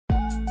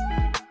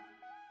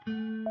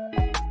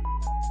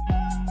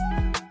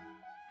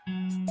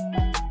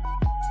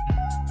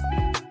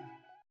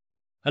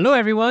Hello,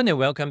 everyone, and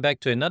welcome back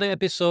to another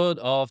episode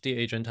of The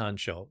Agent Han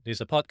Show. This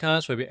is a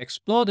podcast where we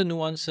explore the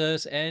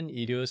nuances and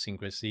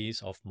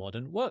idiosyncrasies of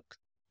modern work.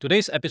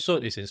 Today's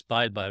episode is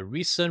inspired by a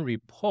recent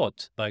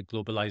report by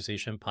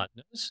Globalization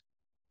Partners,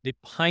 the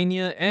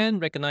pioneer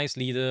and recognized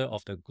leader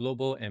of the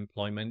global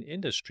employment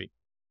industry.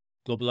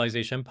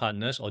 Globalization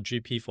Partners, or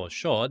GP for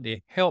short,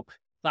 they help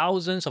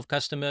thousands of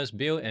customers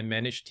build and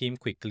manage team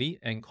quickly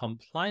and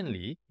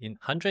compliantly in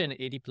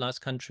 180 plus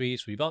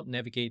countries without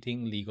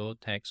navigating legal,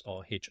 tax,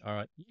 or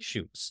HR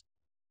issues.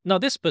 Now,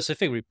 this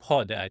specific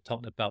report that I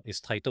talked about is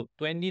titled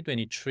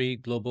 2023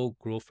 Global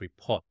Growth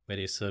Report, where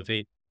they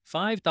surveyed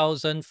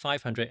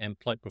 5,500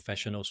 employed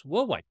professionals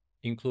worldwide,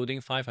 including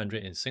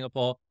 500 in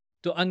Singapore,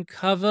 to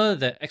uncover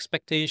their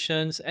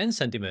expectations and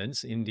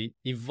sentiments in the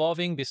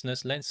evolving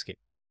business landscape.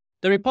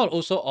 The report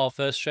also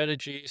offers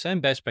strategies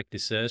and best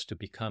practices to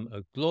become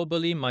a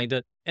globally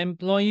minded,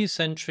 employee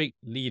centric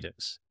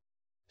leaders.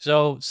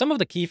 So, some of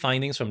the key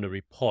findings from the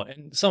report,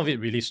 and some of it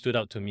really stood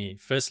out to me.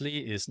 Firstly,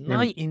 is Mm.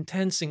 9 in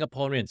 10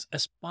 Singaporeans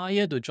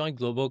aspire to join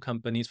global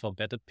companies for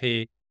better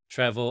pay,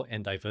 travel,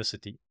 and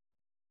diversity.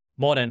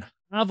 More than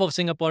half of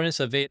Singaporeans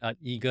surveyed are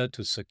eager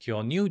to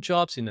secure new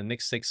jobs in the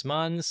next 6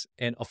 months.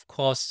 And of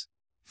course,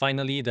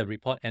 finally, the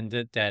report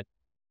ended that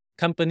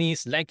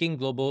companies lacking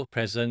global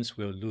presence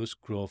will lose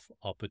growth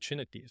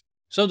opportunities.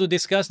 So, to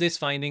discuss these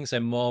findings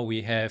and more,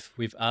 we have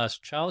with us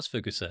Charles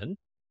Ferguson,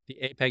 the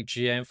APAC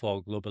GM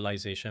for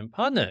Globalization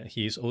Partner.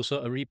 He is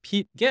also a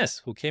repeat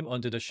guest who came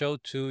onto the show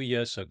 2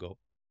 years ago.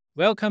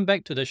 Welcome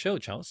back to the show,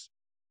 Charles.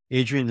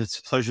 Adrian, it's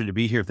a pleasure to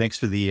be here. Thanks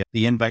for the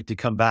invite to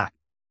come back.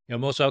 You're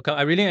most welcome.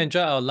 I really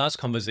enjoyed our last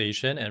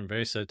conversation and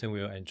very certain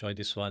we will enjoy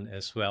this one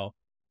as well.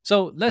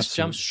 So let's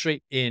jump Absolutely.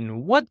 straight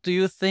in. What do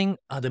you think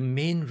are the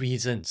main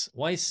reasons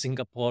why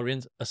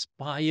Singaporeans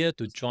aspire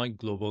to join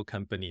global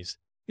companies?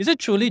 Is it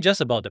truly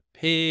just about the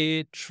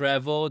pay,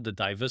 travel, the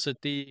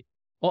diversity,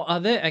 or are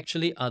there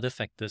actually other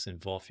factors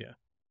involved here?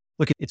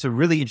 Look, it's a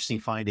really interesting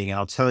finding, and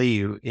I'll tell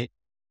you,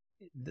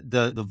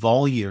 the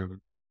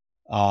volume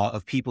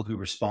of people who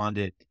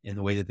responded in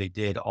the way that they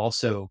did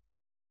also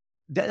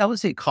that I would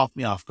say caught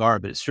me off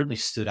guard, but it certainly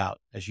stood out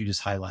as you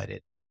just highlighted.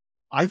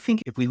 I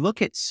think if we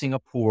look at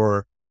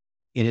Singapore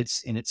in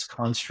its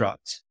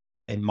construct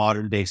in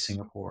modern day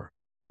Singapore,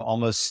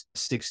 almost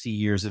 60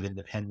 years of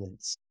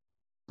independence.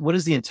 What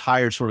is the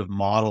entire sort of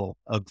model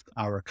of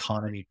our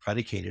economy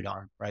predicated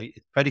on, right?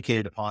 It's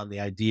predicated upon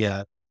the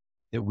idea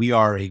that we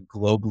are a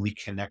globally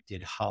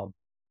connected hub.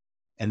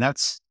 And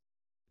that's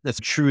a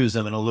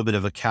truism and a little bit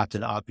of a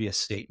Captain Obvious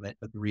statement.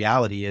 But the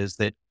reality is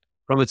that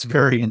from its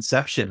very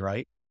inception,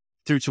 right,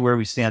 through to where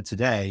we stand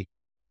today,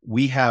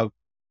 we have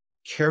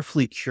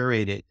carefully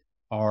curated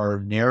our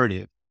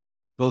narrative,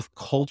 both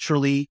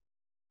culturally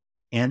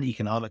and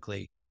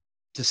economically,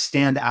 to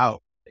stand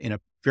out in a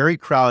very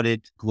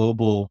crowded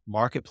global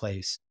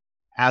marketplace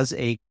as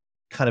a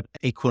kind of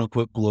a quote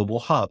unquote global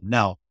hub.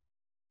 Now,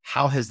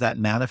 how has that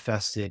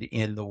manifested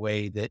in the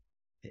way that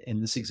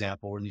in this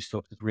example where these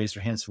folks raised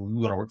their hands, so we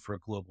want to work for a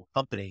global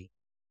company?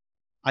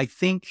 I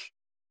think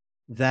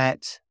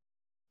that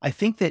I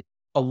think that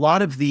a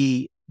lot of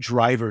the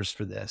drivers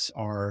for this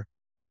are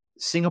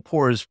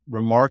Singapore is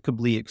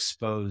remarkably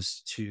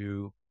exposed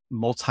to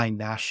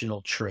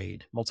multinational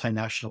trade,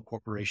 multinational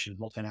corporations,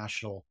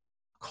 multinational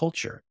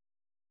culture.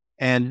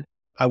 And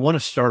I want to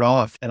start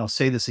off, and I'll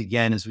say this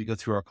again as we go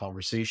through our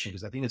conversation,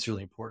 because I think it's a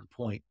really important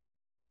point.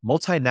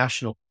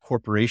 Multinational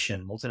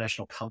corporation,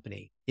 multinational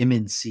company,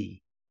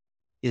 MNC,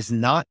 is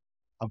not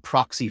a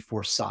proxy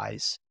for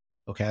size.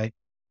 Okay.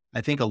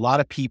 I think a lot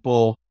of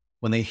people,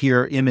 when they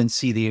hear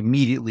MNC, they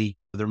immediately,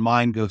 their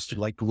mind goes to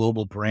like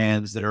global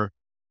brands that are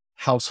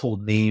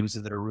household names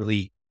and that are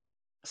really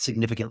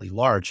significantly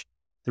large.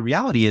 The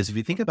reality is, if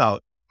you think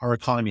about our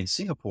economy in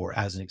Singapore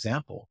as an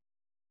example,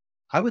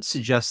 I would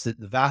suggest that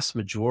the vast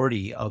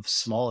majority of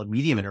small and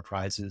medium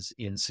enterprises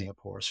in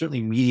Singapore,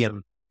 certainly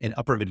medium and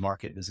upper mid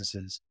market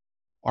businesses,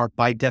 are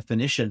by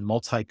definition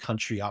multi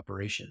country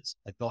operations.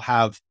 Like they'll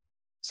have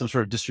some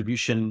sort of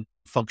distribution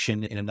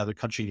function in another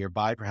country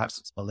nearby. Perhaps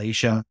it's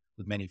Malaysia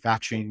with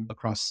manufacturing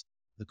across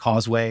the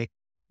causeway.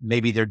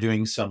 Maybe they're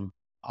doing some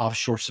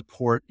offshore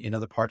support in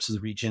other parts of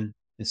the region.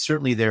 And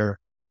certainly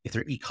if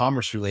they're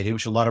e-commerce related,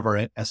 which a lot of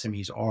our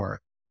SMEs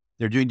are,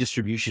 they're doing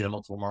distribution in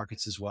multiple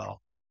markets as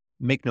well.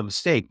 Make no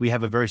mistake, we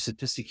have a very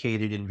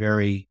sophisticated and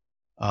very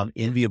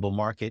enviable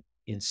market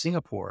in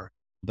Singapore,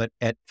 but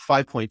at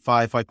 5.5,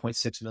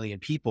 5.6 million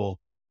people,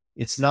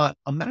 it's not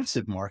a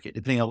massive market,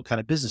 depending on what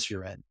kind of business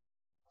you're in.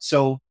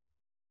 So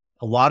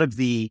a lot of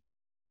the,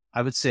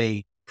 I would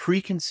say,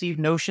 preconceived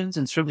notions,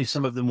 and certainly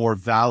some of the more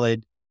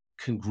valid,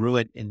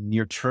 congruent, and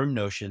near-term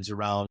notions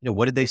around,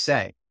 what did they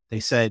say? They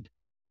said,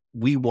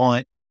 we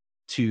want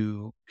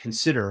to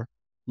consider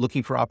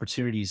looking for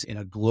opportunities in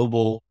a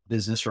global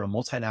business or a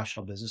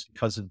multinational business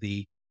because of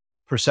the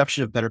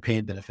perception of better pay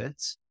and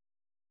benefits,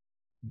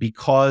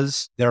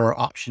 because there are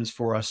options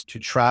for us to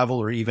travel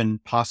or even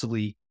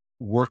possibly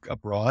work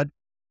abroad.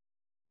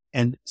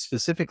 And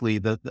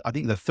specifically, I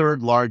think the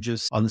third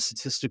largest on the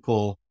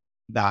statistical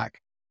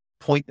back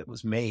point that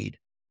was made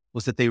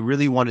was that they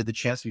really wanted the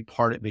chance to be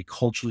part of a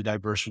culturally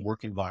diverse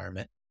work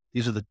environment.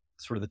 These are the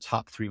sort of the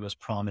top three most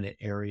prominent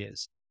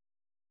areas.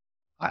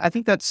 I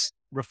think that's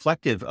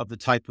reflective of the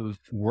type of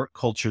work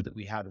culture that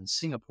we have in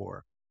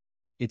Singapore.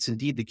 It's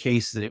indeed the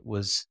case that it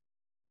was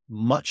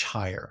much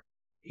higher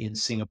in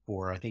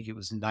Singapore. I think it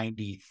was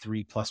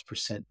 93 plus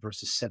percent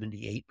versus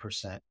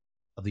 78%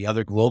 of the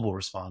other global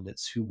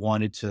respondents who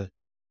wanted to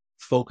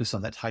focus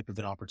on that type of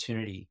an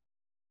opportunity.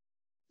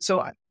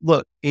 So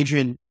look,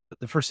 Adrian,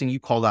 the first thing you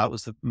called out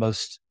was the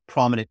most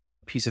prominent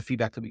piece of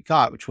feedback that we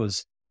got, which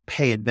was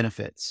pay and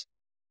benefits.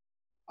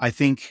 I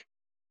think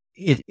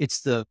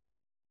it's the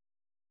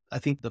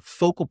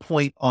focal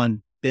point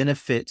on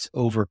benefits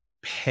over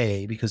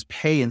pay, because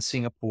pay in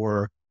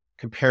Singapore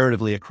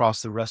comparatively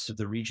across the rest of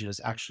the region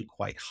is actually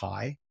quite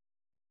high.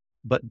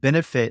 But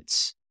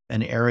benefits,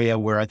 an area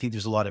where I think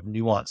there's a lot of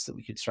nuance that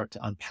we could start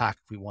to unpack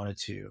if we wanted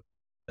to.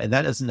 And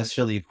that doesn't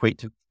necessarily equate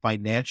to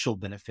financial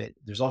benefit.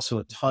 There's also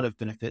a ton of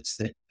benefits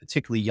that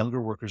particularly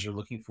younger workers are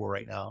looking for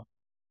right now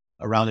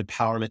around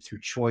empowerment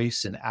through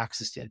choice and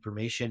access to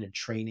information and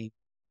training.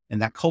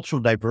 And that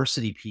cultural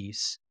diversity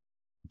piece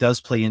does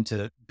play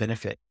into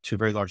benefit to a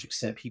very large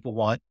extent. People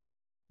want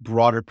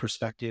broader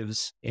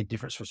perspectives and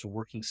different sorts of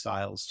working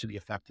styles to be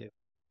effective.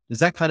 Does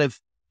that kind of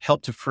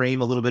help to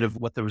frame a little bit of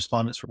what the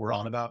respondents were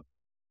on about?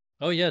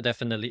 Oh, yeah,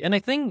 definitely. And I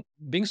think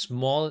being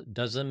small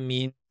doesn't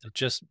mean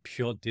just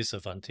pure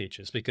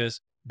disadvantages,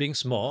 because being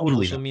small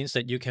Totally also not. means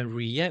that you can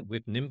react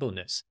with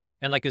nimbleness.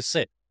 And like I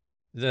said,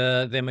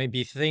 there may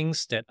be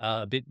things that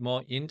are a bit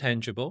more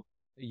intangible.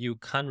 You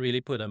can't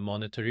really put a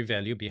monetary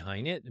value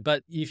behind it.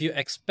 But if you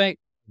expect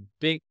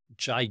big,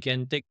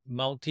 gigantic,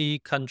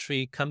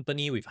 multi-country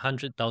company with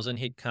 100,000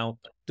 headcount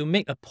to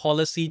make a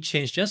policy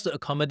change just to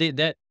accommodate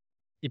that,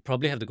 you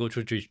probably have to go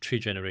through three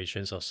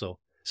generations or so.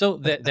 So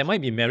there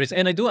might be merits.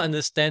 And I do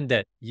understand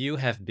that you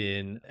have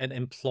been an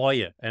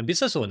employer and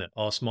business owner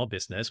or small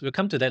business. We'll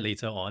come to that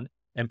later on.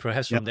 And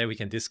perhaps Yep. from there, we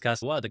can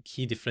discuss what are the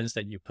key differences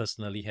that you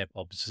personally have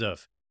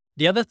observed.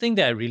 The other thing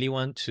that I really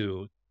want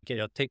to get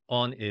your take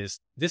on is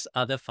this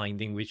other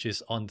finding, which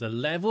is on the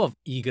level of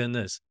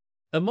eagerness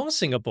among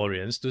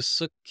Singaporeans to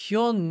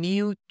secure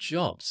new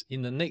jobs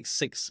in the next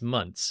 6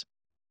 months.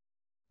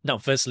 Now,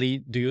 firstly,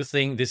 do you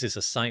think this is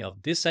a sign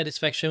of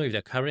dissatisfaction with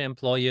their current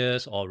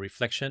employers or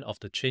reflection of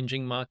the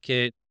changing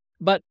market?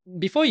 But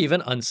before you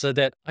even answer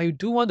that, I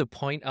do want to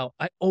point out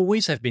I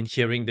always have been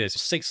hearing this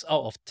 6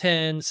 out of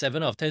 10,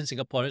 7 out of 10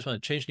 Singaporeans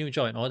want to change new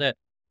job and all that.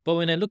 But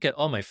when I look at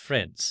all my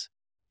friends,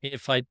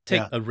 if I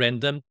take Yeah. a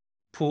random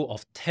pool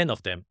of 10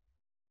 of them,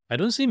 I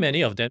don't see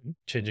many of them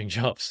changing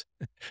jobs.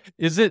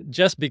 Is it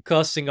just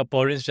because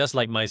Singaporeans, just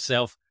like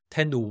myself,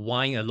 tend to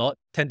whine a lot,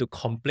 tend to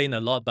complain a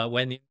lot, but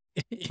when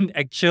in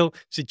actual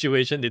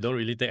situation, they don't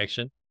really take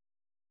action?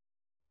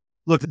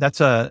 Look, that's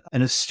an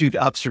astute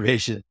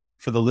observation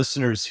for the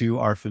listeners who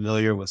are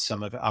familiar with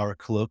some of our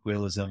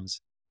colloquialisms.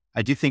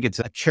 I do think it's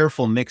a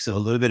careful mix of a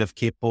little bit of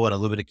kepo and a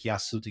little bit of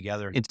kiasu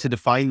together. And to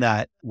define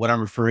that, what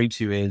I'm referring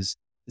to is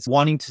it's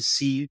wanting to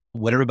see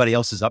what everybody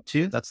else is up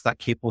to. That's that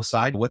kepo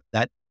side, what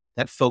that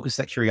focus,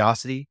 that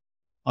curiosity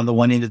on the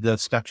one end of the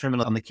spectrum.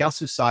 And on the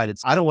kiasu side,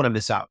 it's I don't want to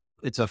miss out.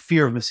 It's a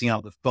fear of missing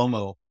out, the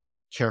FOMO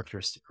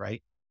characteristic,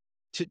 right?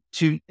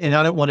 And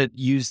I don't want to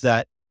use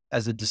that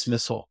as a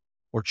dismissal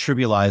or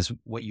trivialize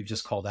what you've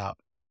just called out.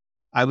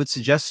 I would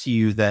suggest to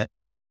you that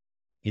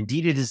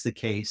indeed it is the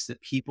case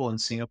that people in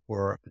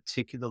Singapore are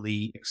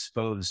particularly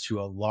exposed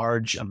to a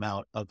large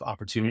amount of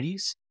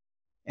opportunities.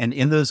 And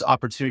in those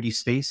opportunity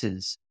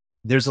spaces,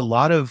 there's a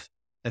lot of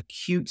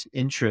acute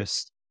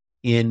interest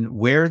in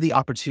where the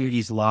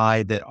opportunities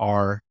lie that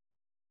are,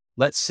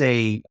 let's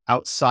say,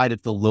 outside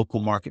of the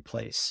local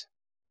marketplace.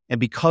 And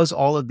because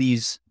all of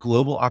these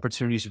global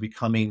opportunities are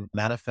becoming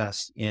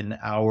manifest in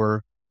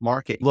our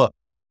market, look,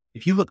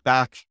 if you look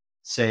back,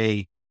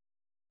 say,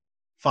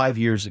 5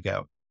 years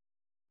ago,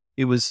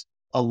 it was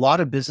a lot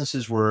of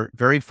businesses were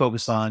very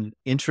focused on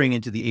entering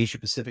into the Asia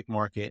Pacific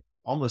market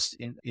almost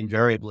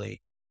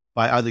invariably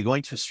by either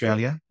going to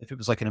Australia. If it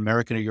was like an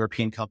American or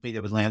European company,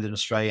 that would land in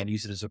Australia and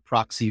use it as a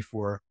proxy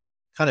for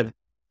kind of,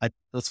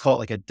 let's call it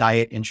like a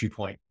diet entry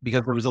point,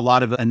 because there was a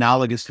lot of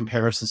analogous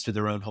comparisons to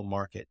their own home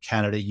market,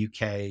 Canada,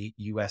 UK,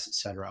 US, et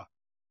cetera.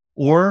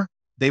 Or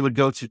they would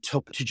go to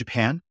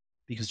Japan,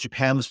 because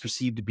Japan was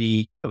perceived to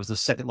be, it was the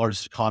second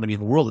largest economy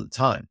in the world at the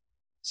time.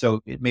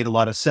 So it made a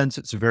lot of sense.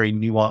 It's a very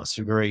nuanced,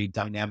 a very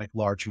dynamic,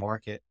 large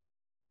market.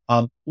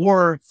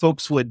 Or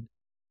folks would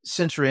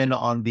center in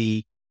on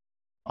the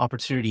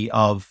opportunity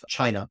of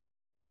China,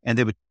 and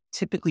they would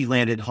typically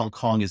land in Hong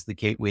Kong as the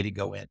gateway to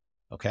go in.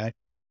 Okay.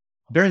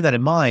 Bearing that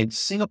in mind,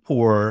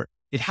 Singapore,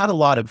 it had a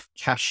lot of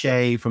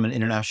cachet from an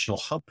international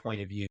hub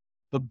point of view,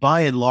 but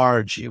by and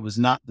large, it was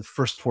not the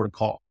first port of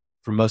call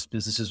for most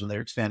businesses when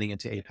they're expanding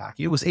into APAC.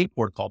 It was a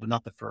port of call, but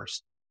not the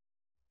first.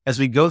 As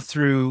we go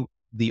through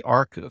the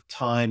arc of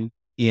time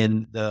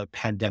in the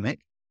pandemic,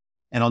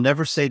 and I'll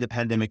never say the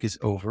pandemic is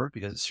over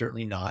because it's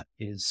certainly not,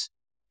 it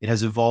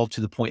has evolved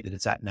to the point that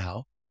it's at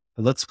now.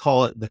 But let's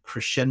call it the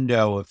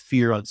crescendo of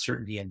fear,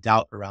 uncertainty, and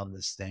doubt around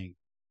this thing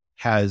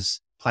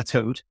has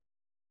plateaued.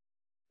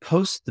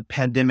 post the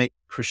pandemic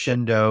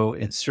crescendo,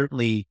 and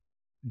certainly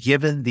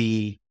given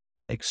the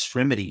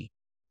extremity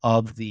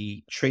of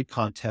the trade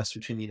contest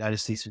between the United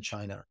States and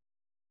China,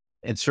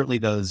 and certainly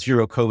the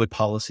zero COVID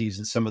policies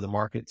in some of the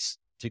markets,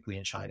 particularly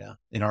in China,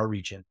 in our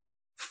region,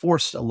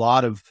 forced a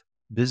lot of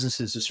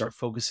businesses to start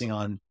focusing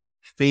on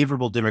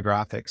favorable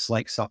demographics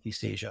like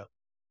Southeast Asia.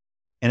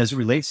 And as it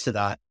relates to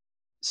that,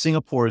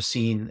 Singapore is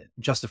seen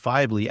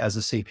justifiably as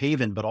a safe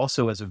haven, but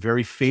also as a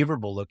very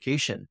favorable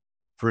location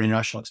for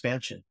international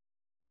expansion.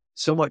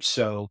 So much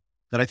so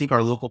that I think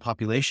our local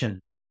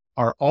population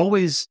are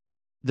always,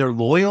 they're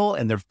loyal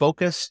and they're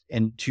focused.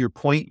 And to your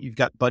point, you've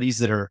got buddies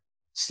that are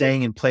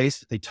staying in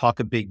place. They talk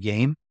a big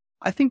game.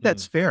 I think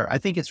that's Mm. fair. I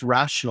think it's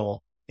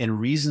rational and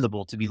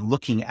reasonable to be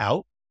looking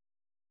out,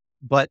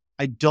 but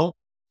I don't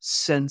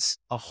sense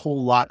a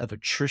whole lot of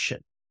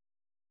attrition.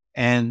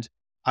 And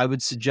I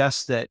would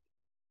suggest that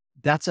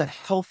that's a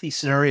healthy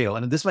scenario.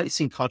 And this might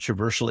seem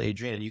controversial,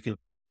 Adrian, and you can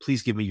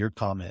please give me your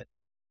comment.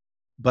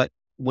 But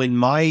when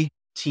my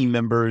team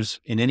members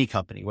in any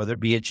company, whether it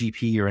be at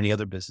GP or any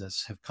other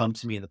business, have come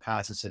to me in the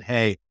past and said,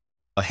 "Hey,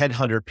 a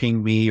headhunter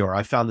pinged me, or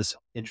I found this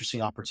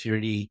interesting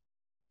opportunity,"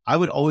 I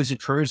would always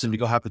encourage them to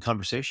go have the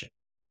conversation.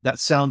 That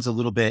sounds a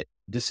little bit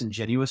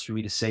disingenuous for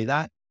me to say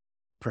that,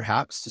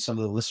 perhaps to some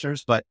of the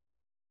listeners, but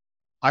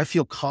I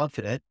feel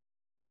confident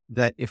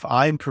that if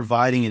I'm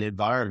providing an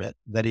environment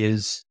that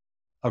is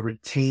a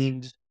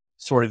retained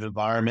sort of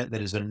environment,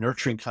 that is a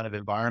nurturing kind of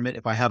environment,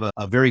 if I have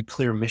a very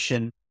clear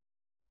mission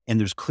and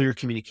there's clear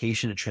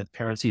communication and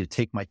transparency to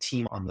take my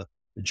team on the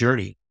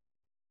journey,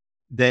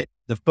 that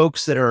the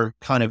folks that are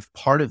kind of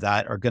part of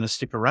that are going to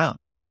stick around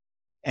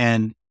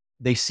and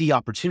they see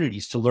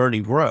opportunities to learn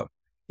and grow.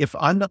 If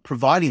I'm not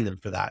providing them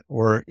for that,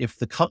 or if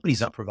the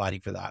company's not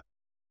providing for that,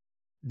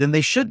 then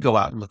they should go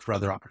out and look for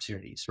other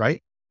opportunities,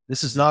 right?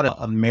 This is not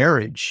a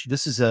marriage.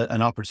 This is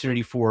an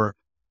opportunity for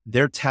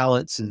their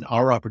talents and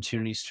our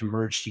opportunities to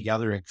merge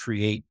together and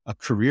create a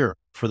career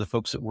for the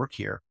folks that work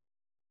here.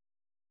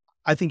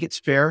 I think it's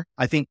fair.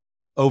 I think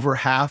over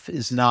half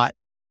is not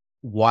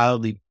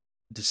wildly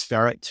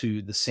disparate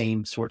to the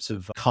same sorts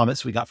of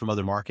comments we got from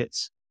other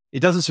markets. It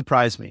doesn't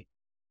surprise me,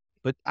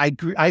 but I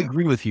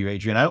agree with you,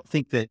 Adrian. I don't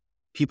think that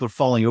people are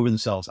falling over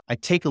themselves. I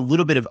take a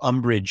little bit of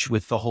umbrage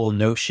with the whole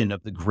notion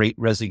of the great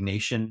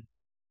resignation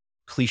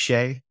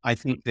cliche. I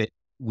think that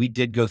we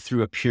did go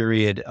through a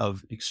period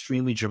of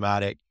extremely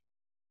dramatic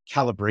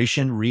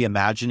calibration,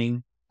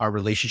 reimagining our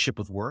relationship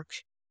with work.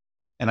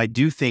 And I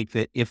do think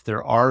that if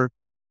there are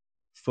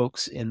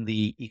folks in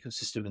the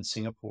ecosystem in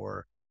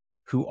Singapore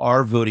who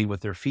are voting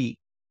with their feet,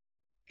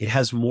 it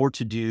has more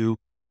to do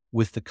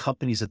with the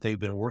companies that they've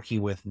been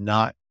working with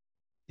not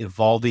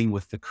evolving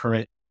with the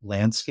current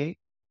landscape,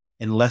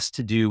 and less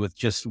to do with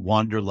just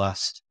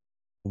wanderlust,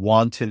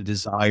 wanton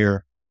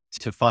desire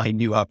to find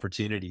new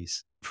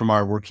opportunities from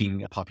our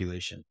working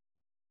population.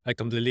 I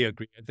completely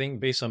agree. I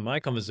think based on my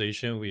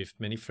conversation with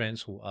many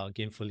friends who are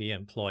gainfully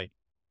employed,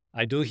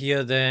 I do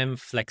hear them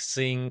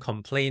flexing,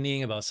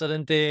 complaining about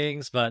certain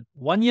things. But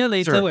 1 year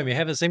later, Sure. when we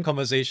have the same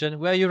conversation,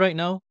 where are you right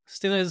now?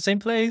 Still at the same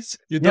place?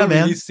 You Yeah, don't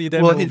really man. see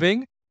them Well,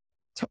 moving?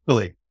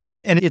 totally.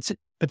 And it's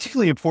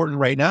particularly important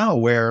right now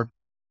where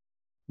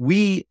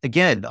we,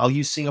 again, I'll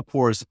use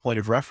Singapore as the point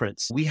of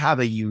reference. We have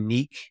a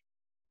unique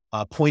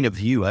point of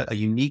view, a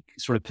unique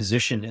sort of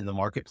position in the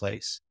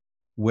marketplace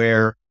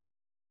where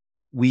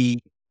we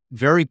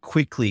very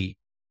quickly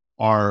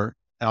are,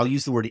 I'll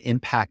use the word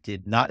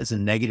impacted, not as a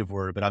negative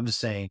word, but I'm just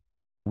saying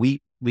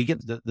we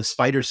get the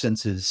spider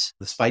senses,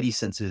 the spidey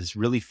senses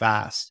really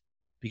fast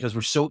because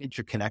we're so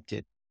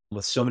interconnected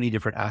with so many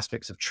different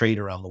aspects of trade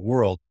around the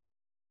world.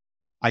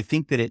 I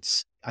think that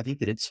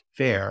it's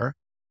fair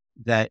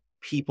that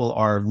people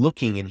are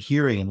looking and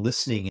hearing and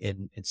listening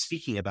and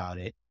speaking about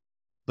it.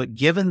 But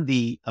given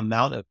the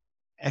amount of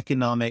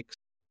economic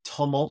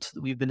tumult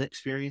that we've been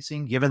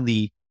experiencing, given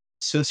the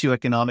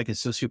socioeconomic and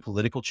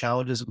sociopolitical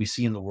challenges that we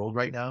see in the world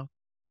right now,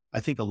 I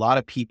think a lot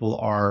of people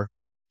are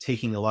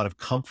taking a lot of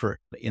comfort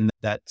in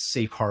that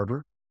safe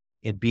harbor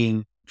and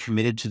being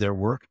committed to their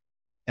work.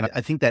 And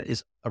I think that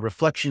is a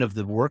reflection of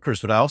the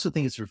workers, but I also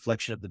think it's a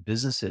reflection of the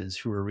businesses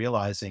who are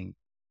realizing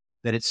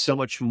that it's so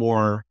much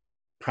more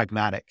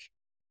pragmatic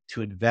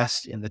to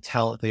invest in the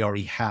talent they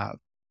already have.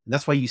 And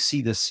that's why you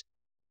see this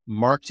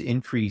marked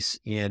increase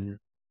in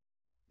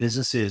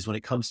businesses when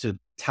it comes to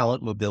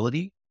talent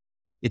mobility.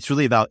 It's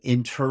really about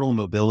internal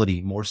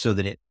mobility more so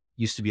than it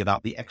used to be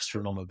about the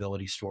external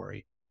mobility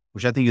story,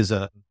 which I think is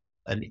an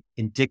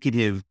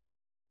indicative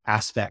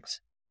aspect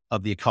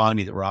of the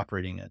economy that we're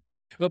operating in.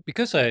 Well,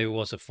 because I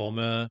was a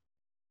former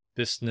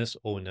business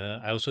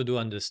owner, I also do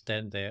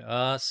understand there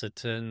are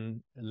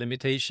certain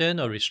limitation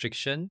or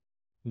restriction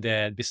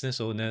that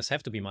business owners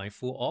have to be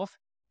mindful of.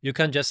 You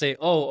can't just say,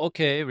 "Oh,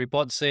 okay,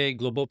 reports say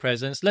global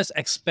presence. Let's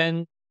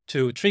expand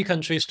to 3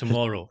 countries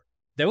tomorrow."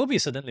 There will be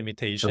certain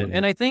limitation. Totally.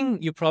 And I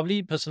think you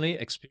probably personally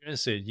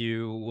experienced it.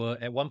 You were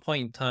at one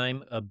point in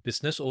time a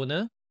business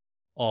owner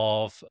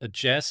of a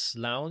jazz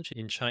lounge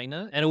in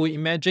China. And I would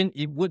imagine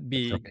it would That's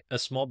be right. a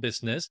small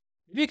business.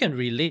 If you can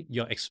relate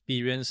your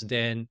experience,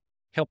 then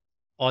help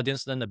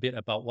audience learn a bit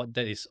about what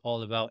that is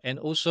all about? And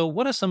also,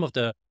 what are some of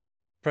the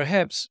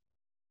perhaps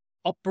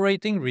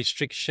operating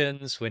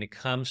restrictions when it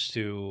comes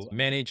to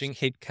managing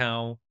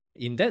headcount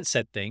in that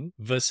setting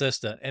versus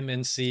the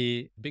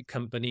MNC big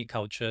company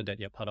culture that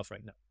you're part of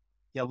right now?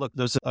 Yeah, look,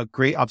 there's a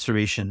great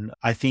observation.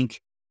 I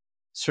think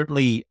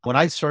certainly when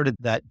I started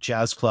that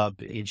jazz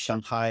club in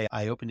Shanghai,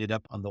 I opened it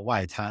up on the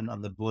Waitan,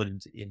 on the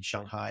Bund in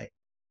Shanghai,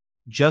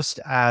 just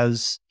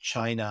as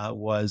China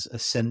was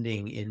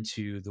ascending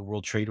into the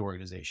World Trade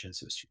Organization.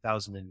 So it was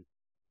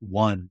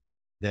 2001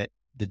 that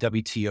the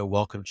WTO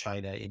welcomed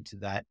China into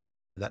that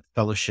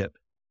fellowship.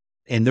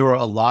 And there were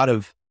a lot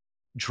of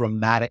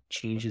dramatic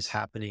changes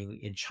happening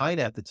in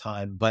China at the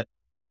time. But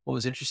what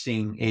was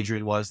interesting,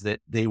 Adrian, was that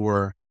they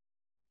were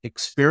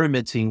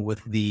experimenting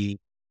with the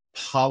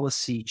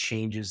policy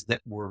changes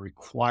that were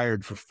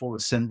required for full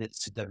ascendance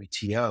to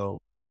WTO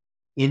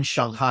in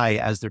Shanghai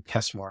as their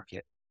test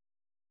market.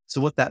 So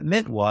what that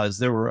meant was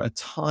there were a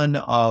ton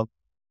of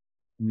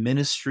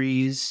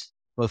ministries,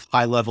 both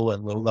high level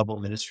and low level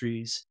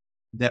ministries,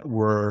 that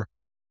were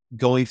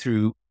going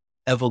through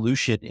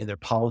evolution in their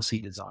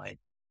policy design.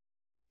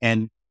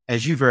 And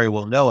as you very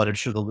well know, and I'm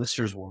sure the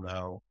listeners will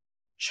know,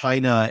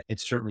 China, it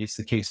certainly is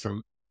the case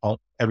from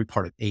every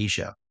part of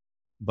Asia,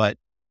 but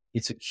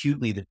it's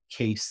acutely the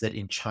case that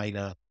in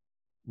China,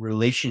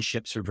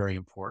 relationships are very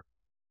important.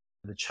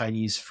 The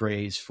Chinese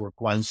phrase for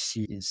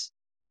guanxi is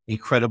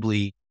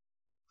incredibly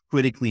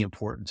critically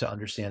important to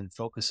understand and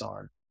focus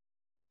on.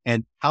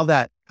 And how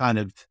that kind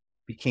of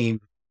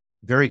became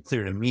very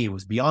clear to me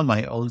was beyond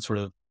my own sort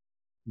of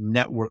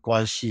network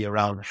guanxi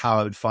around how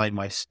I would find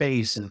my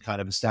space and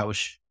kind of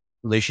establish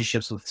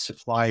relationships with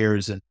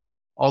suppliers and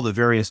all the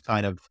various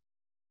kind of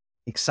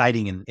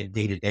exciting and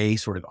day-to-day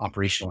sort of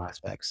operational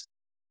aspects.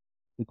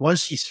 The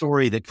guanxi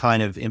story that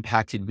kind of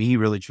impacted me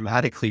really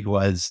dramatically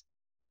was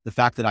the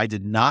fact that I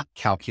did not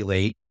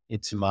calculate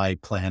into my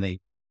planning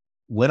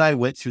when I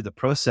went through the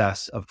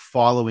process of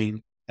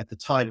following. At the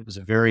time, it was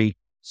a very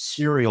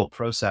serial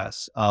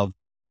process of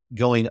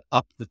going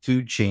up the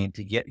food chain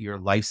to get your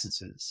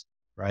licenses,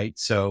 right?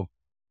 So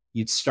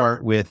you'd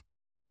start with,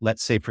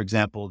 let's say, for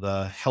example,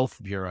 the health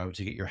bureau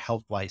to get your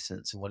health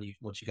license. And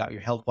once you got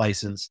your health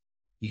license,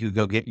 you could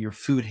go get your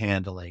food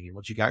handling. And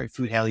once you got your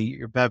food handling, you get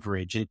your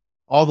beverage, and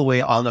all the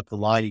way on up the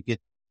line, you get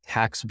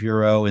tax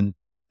bureau and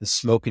the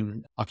smoke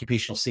and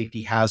occupational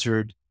safety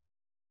hazard.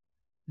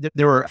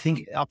 There were, I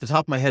think off the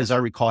top of my head, as I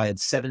recall, I had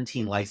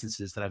 17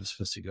 licenses that I was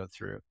supposed to go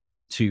through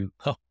to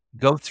Oh,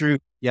 go through.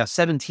 Yeah,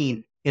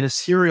 17 in a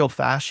serial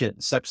fashion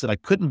such that I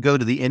couldn't go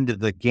to the end of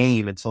the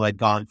game until I'd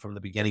gone from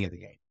the beginning of the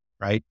game.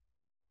 Right.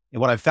 And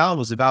what I found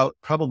was about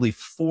probably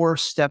 4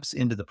 steps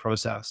into the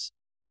process,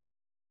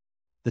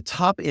 the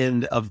top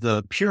end of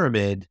the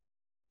pyramid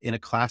in a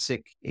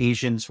classic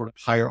Asian sort of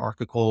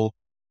hierarchical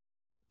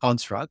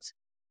construct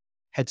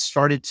had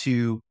started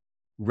to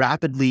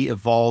rapidly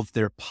evolve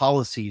their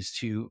policies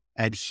to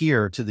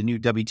adhere to the new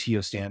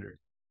WTO standard.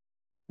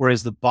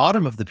 Whereas the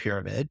bottom of the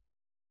pyramid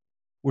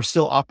were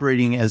still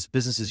operating as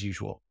business as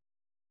usual.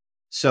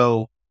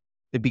 So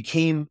it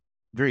became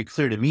very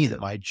clear to me that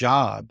my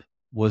job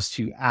was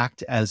to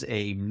act as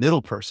a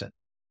middle person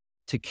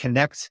to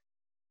connect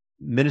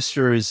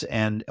ministers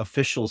and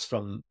officials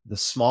from the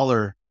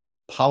smaller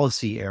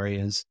policy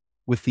areas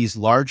with these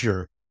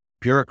larger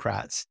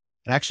bureaucrats,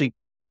 and actually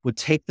would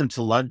take them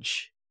to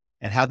lunch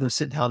and have them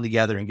sit down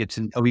together and get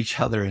to know each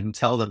other and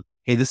tell them,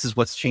 hey, this is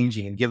what's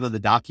changing, and give them the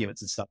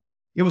documents and stuff.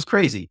 It was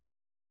crazy.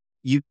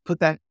 You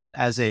put that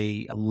as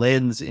a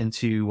lens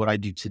into what I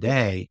do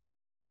today.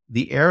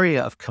 The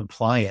area of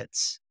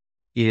compliance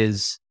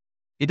is,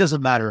 it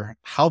doesn't matter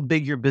how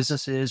big your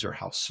business is or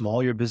how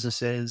small your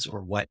business is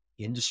or what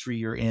industry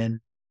you're in,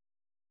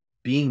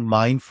 being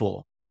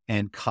mindful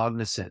and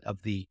cognizant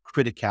of the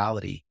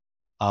criticality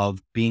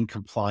of being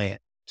compliant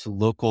to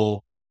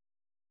local,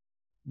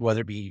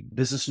 whether it be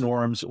business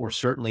norms or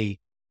certainly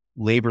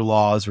labor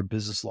laws or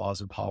business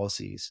laws and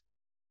policies,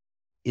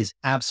 is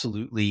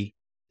absolutely,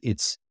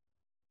 it's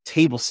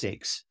table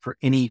stakes for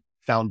any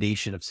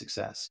foundation of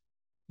success.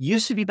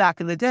 Used to be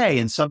back in the day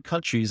in some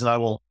countries, and I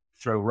will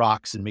throw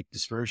rocks and make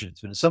dispersions,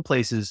 but in some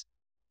places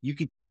you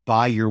could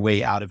buy your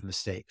way out of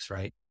mistakes,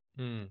 right?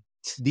 hmm.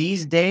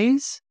 These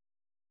days,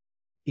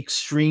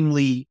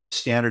 extremely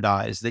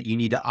standardized that you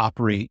need to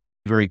operate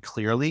very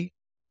clearly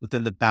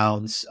within the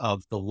bounds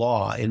of the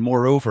law. And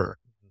moreover,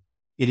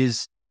 it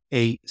is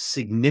a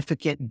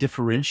significant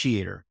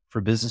differentiator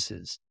for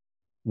businesses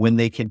when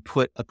they can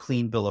put a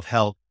clean bill of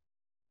health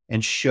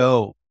and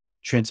show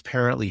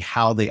transparently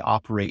how they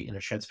operate in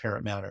a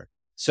transparent manner.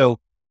 So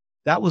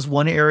that was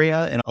one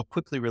area. And I'll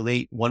quickly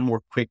relate one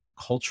more quick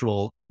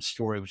cultural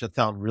story, which I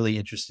found really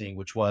interesting,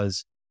 which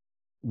was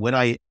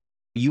when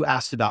you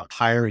asked about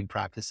hiring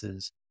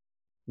practices.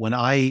 When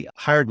I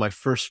hired my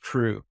first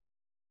crew,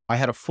 I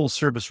had a full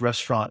service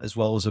restaurant as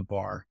well as a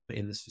bar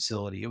in this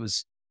facility. It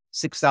was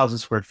 6,000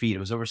 square feet. It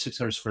was over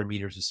 600 square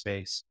meters of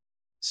space,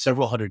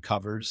 several hundred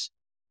covers,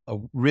 a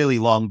really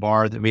long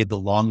bar that made the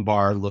long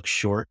bar look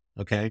short.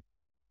 Okay.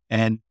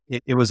 And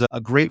it was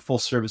a great full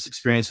service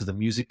experience with a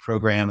music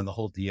program and the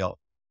whole deal.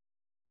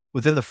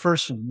 within the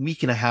first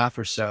week and a half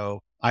or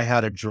so, I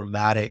had a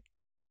dramatic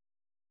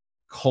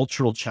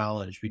cultural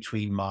challenge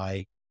between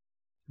my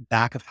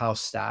back of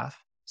house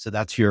staff. So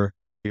that's your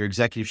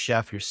executive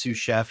chef, your sous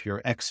chef,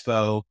 your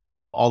expo,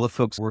 all the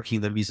folks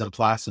working the mise en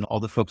place and all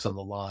the folks on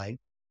the line,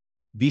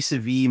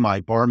 vis-a-vis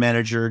my bar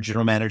manager,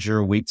 general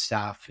manager, wait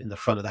staff in the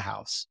front of the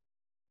house.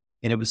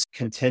 And it was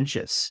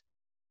contentious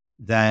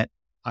that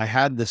I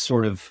had this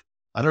sort of,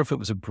 I don't know if it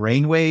was a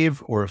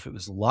brainwave or if it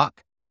was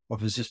luck or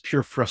if it was just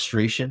pure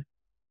frustration,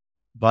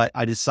 but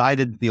I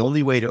decided the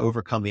only way to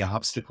overcome the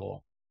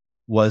obstacle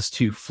was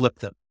to flip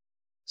them.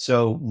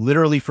 So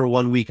literally for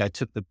 1 week, I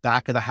took the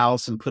back of the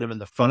house and put them in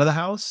the front of the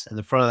house and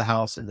the front of the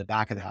house and the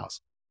back of the house.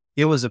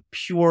 It was a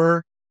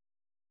pure,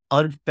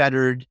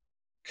 unfettered,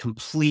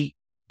 complete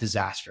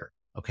disaster.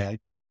 Okay.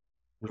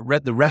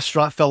 The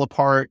restaurant fell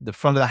apart. The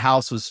front of the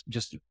house was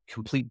just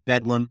complete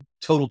bedlam,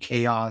 total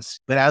chaos.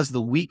 But as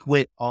the week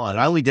went on,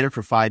 I only did it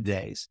for 5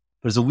 days,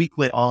 but as the week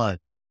went on,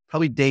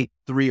 probably day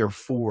 3 or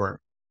 4,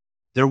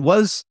 there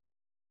was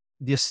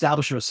the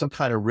establishment of some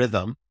kind of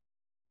rhythm.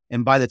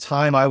 And by the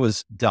time I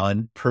was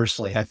done,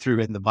 personally, I threw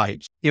in the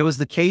bite. It was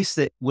the case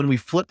that when we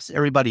flipped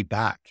everybody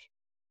back,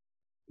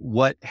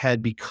 what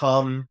had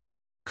become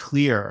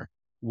clear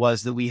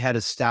was that we had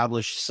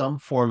established some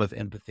form of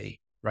empathy,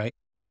 right?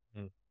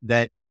 Mm.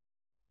 That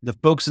the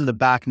folks in the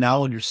back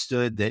now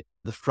understood that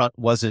the front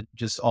wasn't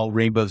just all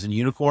rainbows and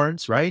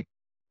unicorns, right?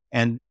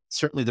 And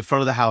certainly the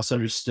front of the house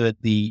understood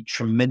the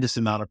tremendous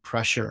amount of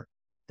pressure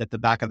that the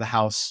back of the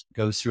house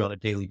goes through on a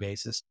daily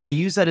basis. I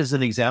use that as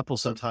an example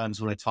sometimes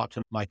when I talk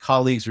to my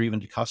colleagues or even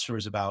to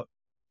customers about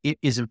it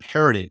is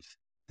imperative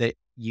that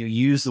you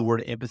use the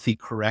word empathy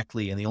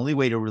correctly. And the only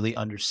way to really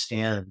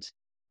understand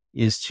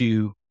is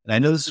to, and I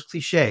know this is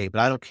cliche,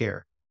 but I don't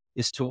care,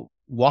 is to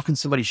walk in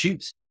somebody's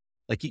shoes.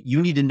 Like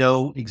you need to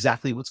know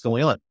exactly what's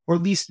going on, or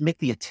at least make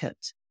the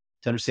attempt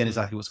to understand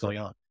exactly what's going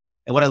on.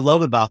 And what I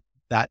love about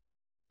that,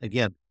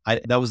 again,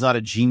 that was not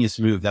a genius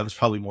move. That was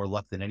probably more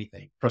luck than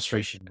anything,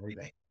 frustration than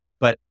anything.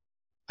 But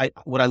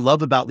what I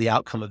love about the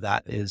outcome of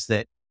that is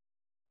that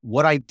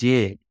what I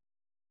did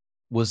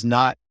was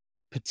not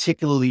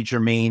particularly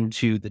germane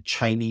to the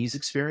Chinese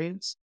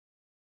experience,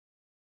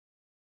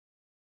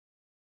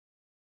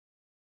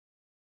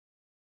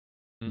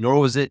 Mm. nor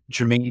was it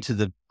germane to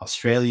the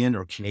Australian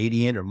or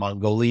Canadian or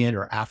Mongolian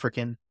or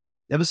African.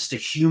 That was just a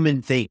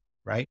human thing,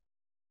 right?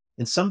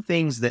 And some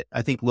things that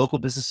I think local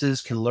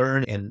businesses can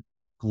learn and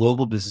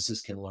global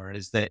businesses can learn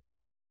is that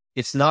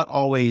it's not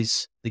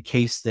always the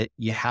case that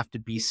you have to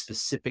be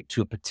specific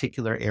to a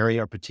particular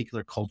area or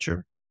particular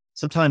culture.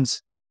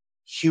 Sometimes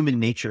human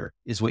nature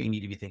is what you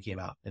need to be thinking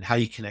about and how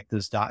you connect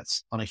those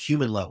dots on a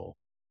human level.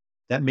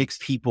 That makes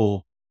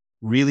people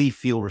really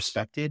feel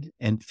respected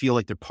and feel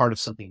like they're part of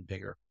something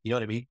bigger. You know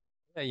what I mean?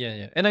 Yeah, yeah,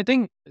 yeah. And I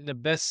think in the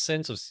best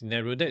sense of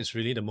scenario, that is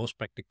really the most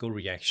practical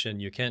reaction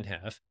you can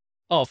have.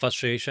 Out of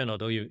frustration,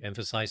 although you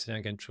emphasize that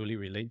I can truly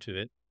relate to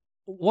it.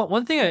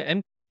 One thing I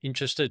am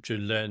interested to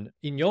learn,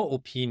 in your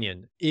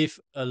opinion, if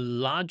a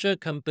larger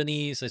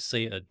company, let's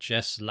say a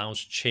jazz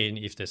lounge chain,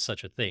 if there's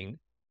such a thing,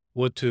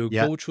 were to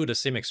Yeah. go through the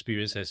same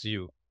experience as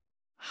you,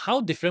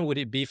 how different would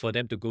it be for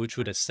them to go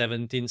through the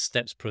 17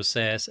 steps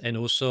process and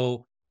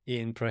also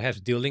in perhaps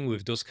dealing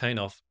with those kind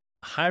of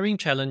hiring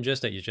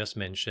challenges that you just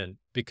mentioned?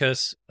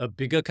 Because a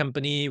bigger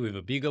company with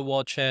a bigger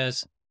war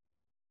chest,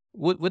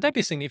 would that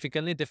be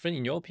significantly different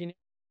in your opinion?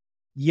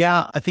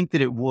 Yeah, I think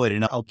that it would.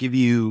 And I'll give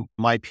you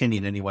my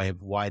opinion anyway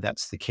of why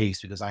that's the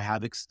case, because I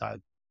have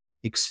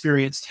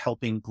experienced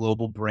helping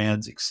global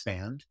brands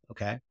expand.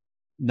 Okay.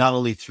 Not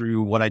only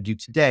through what I do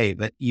today,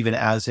 but even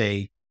as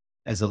a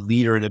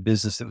leader in a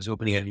business that was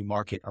opening a new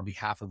market on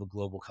behalf of a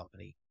global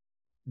company.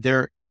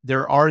 There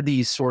are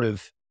these sort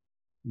of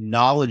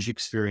knowledge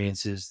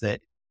experiences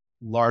that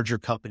larger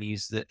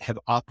companies that have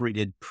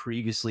operated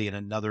previously in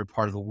another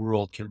part of the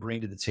world can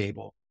bring to the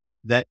table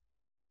that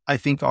I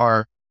think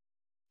are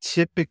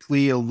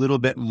typically a little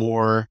bit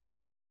more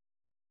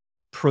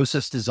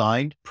process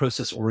designed,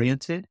 process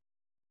oriented,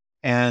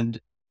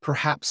 and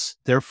perhaps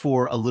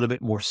therefore a little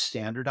bit more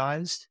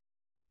standardized.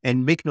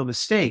 And make no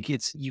mistake,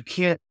 you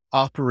can't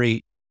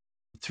operate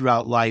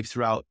throughout life,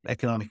 throughout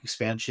economic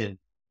expansion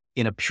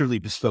in a purely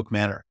bespoke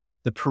manner.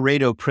 The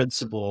Pareto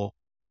principle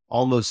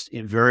almost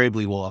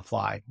invariably will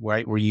apply,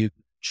 right? Where you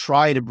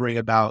try to bring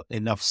about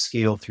enough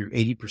scale through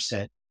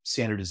 80%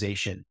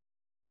 standardization,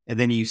 and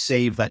then you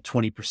save that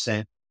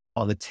 20%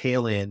 on the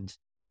tail end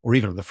or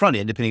even on the front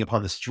end, depending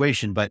upon the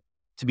situation, but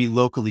to be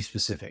locally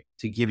specific,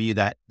 to give you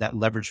that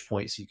leverage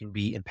point so you can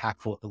be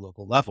impactful at the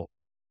local level.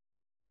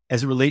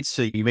 As it relates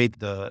to, you made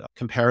the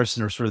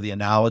comparison or sort of the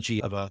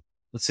analogy of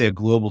let's say a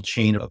global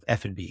chain of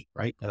F&B,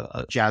 right?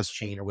 A jazz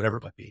chain or whatever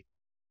it might be.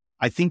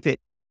 I think that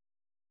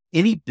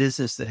any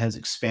business that has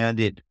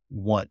expanded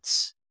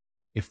once,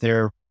 if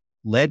they're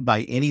led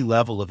by any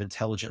level of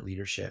intelligent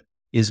leadership,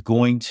 is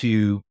going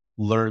to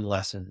learn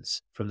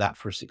lessons from that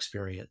first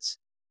experience.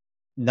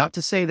 Not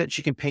to say that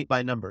you can paint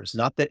by numbers,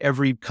 not that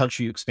every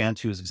country you expand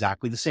to is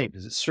exactly the same,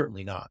 because it's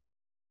certainly not.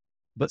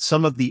 But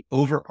some of the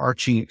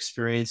overarching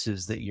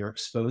experiences that you're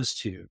exposed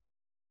to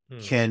Hmm.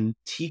 can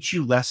teach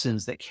you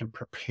lessons that can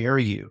prepare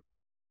you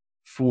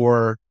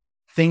for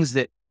things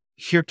that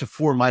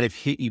heretofore might have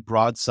hit you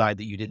broadside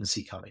that you didn't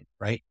see coming,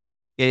 right?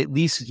 It at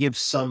least gives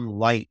some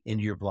light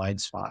into your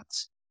blind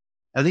spots.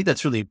 I think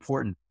that's really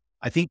important.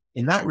 I think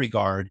in that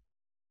regard,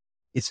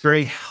 it's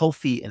very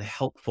healthy and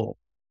helpful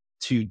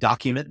to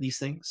document these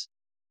things,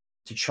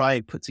 to try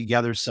and put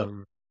together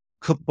some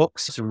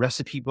cookbooks, some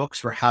recipe books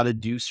for how to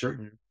do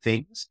certain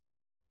things,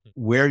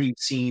 where you've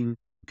seen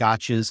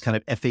gotchas, kind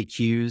of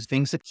FAQs,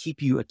 things that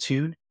keep you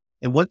attuned.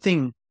 And one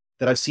thing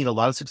that I've seen a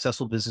lot of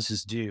successful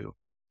businesses do,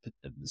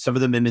 some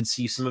of them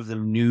MNC, some of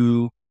them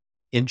new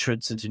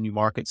entrants into new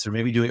markets, or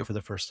maybe doing it for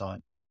the first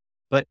time.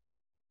 But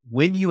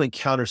when you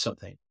encounter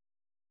something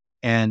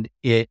and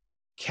it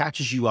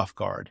catches you off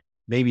guard,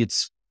 maybe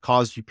it's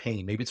caused you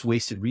pain, maybe it's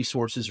wasted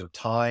resources or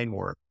time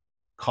or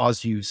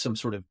caused you some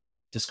sort of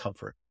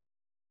discomfort.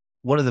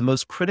 One of the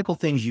most critical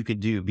things you can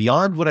do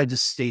beyond what I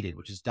just stated,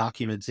 which is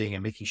documenting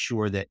and making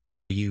sure that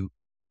you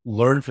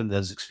learn from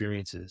those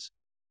experiences,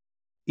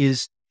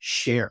 is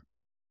share.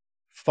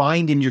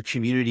 Find in your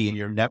community, in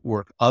your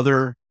network,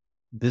 other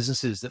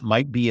businesses that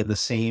might be in the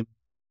same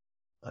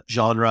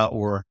genre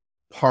or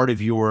part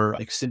of your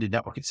extended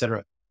network, et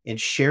cetera, and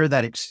share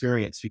that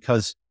experience,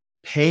 because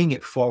paying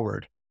it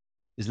forward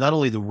is not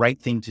only the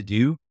right thing to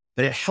do,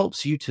 but it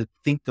helps you to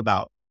think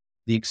about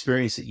the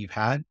experience that you've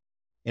had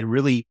and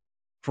really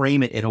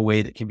frame it in a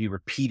way that can be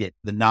repeated.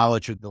 The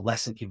knowledge or the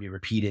lesson can be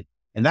repeated.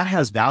 And that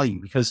has value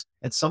because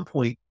at some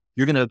point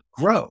you're going to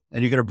grow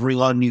and you're going to bring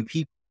on new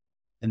people,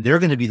 and they're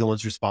going to be the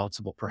ones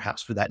responsible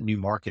perhaps for that new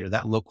market or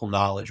that local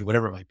knowledge or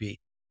whatever it might be.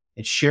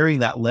 And sharing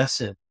that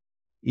lesson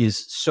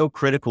is so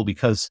critical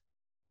because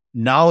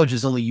knowledge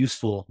is only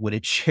useful when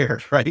it's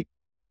shared, right?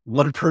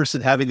 One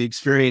person having the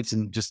experience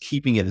and just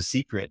keeping it a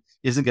secret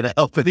isn't going to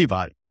help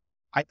anybody.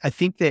 I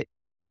think that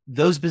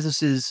those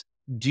businesses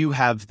do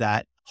have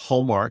that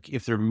hallmark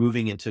if they're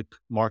moving into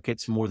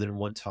markets more than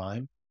one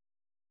time.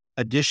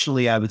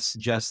 Additionally, I would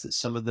suggest that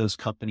some of those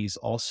companies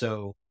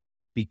also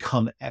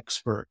become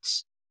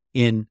experts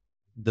in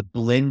the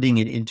blending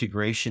and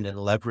integration and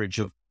leverage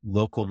of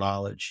local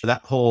knowledge.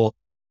 That whole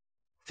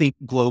think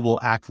global,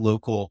 act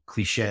local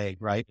cliche,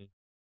 right?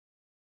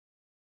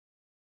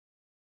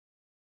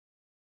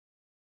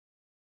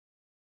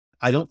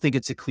 I don't think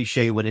it's a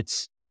cliche when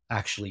it's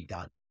actually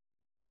done.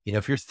 You know,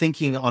 if you're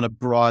thinking on a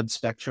broad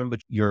spectrum,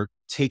 but you're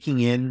taking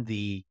in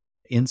the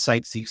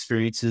insights, the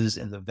experiences,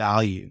 and the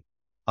value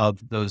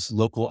of those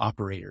local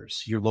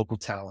operators, your local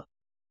talent,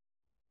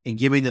 and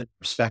giving them the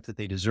respect that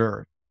they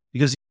deserve.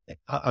 Because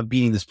I'm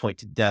beating this point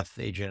to death,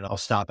 Adrian, and I'll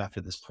stop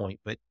after this point.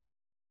 But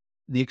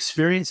the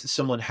experience that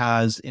someone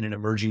has in an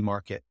emerging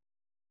market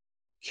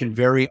can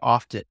very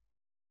often,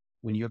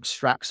 when you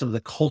extract some of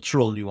the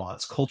cultural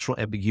nuance, cultural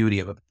ambiguity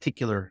of a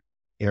particular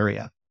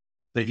area.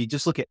 But if you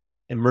just look at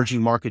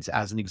emerging markets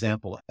as an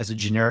example, as a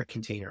generic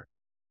container,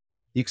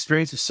 the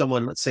experience of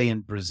someone, let's say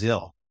in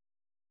Brazil,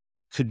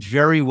 could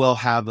very well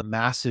have a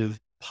massive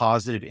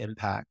positive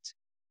impact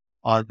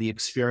on the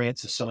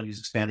experience of someone who's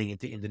expanding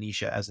into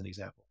Indonesia, as an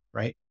example,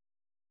 right?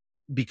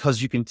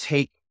 Because you can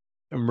take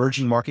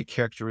emerging market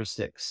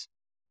characteristics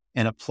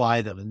and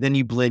apply them. And then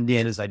you blend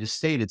in, as I just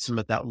stated, some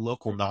of that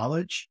local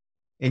knowledge,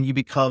 and you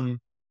become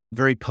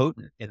very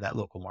potent in that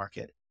local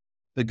market.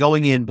 But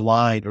going in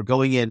blind or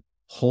going in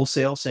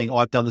wholesale saying, oh,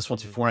 I've done this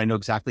once before, I know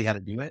exactly how to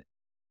do it,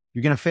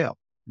 you're going to fail.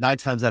 9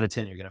 times out of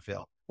 10, you're going to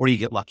fail, or you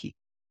get lucky.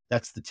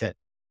 That's the tip.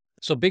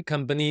 So big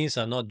companies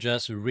are not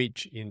just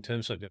rich in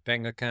terms of their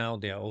bank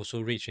account, they are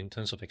also rich in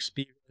terms of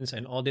experience,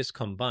 and all this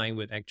combined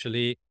would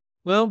actually,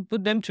 well,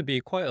 put them to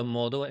be quite a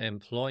model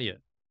employer.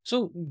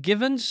 So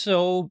given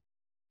so,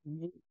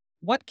 w-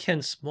 what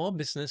can small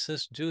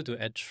businesses do to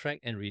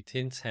attract and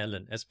retain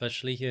talent,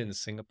 especially here in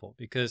Singapore?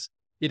 Because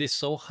it is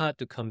so hard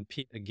to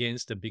compete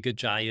against the bigger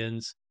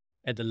giants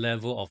at the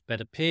level of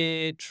better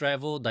pay,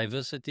 travel,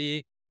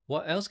 diversity.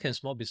 What else can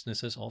small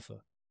businesses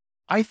offer?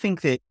 I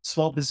think that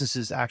small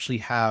businesses actually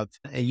have,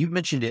 and you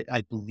mentioned it,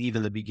 I believe,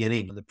 in the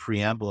beginning, in the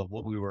preamble of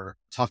what we were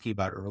talking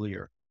about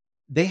earlier.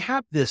 They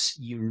have this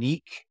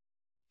unique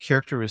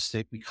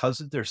characteristic because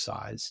of their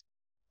size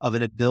of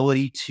an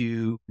ability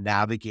to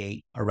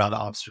navigate around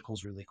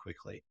obstacles really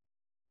quickly.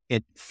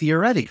 And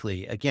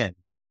theoretically, again,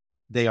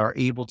 they are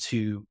able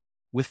to,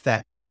 with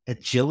that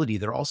agility,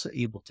 they're also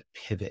able to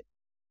pivot.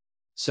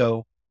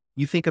 So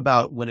you think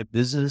about when a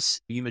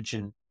business, you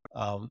mentioned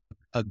um,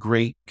 a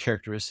great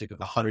characteristic of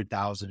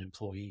 100,000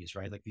 employees,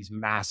 right? Like these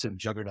massive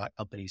juggernaut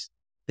companies,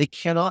 they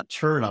cannot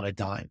turn on a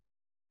dime.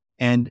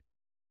 And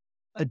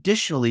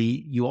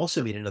additionally, you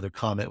also made another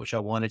comment, which I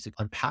wanted to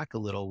unpack a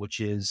little, which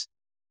is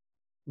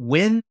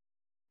when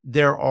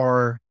there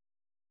are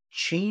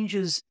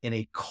changes in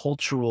a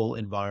cultural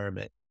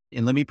environment,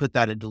 and let me put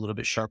that into a little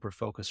bit sharper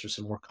focus for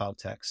some more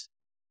context.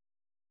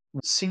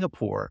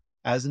 Singapore,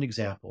 as an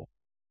example,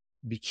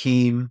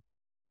 became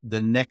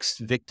the next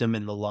victim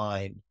in the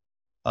line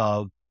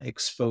of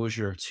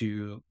exposure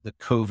to the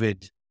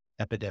COVID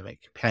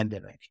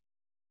pandemic.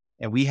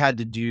 And we had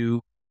to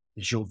do,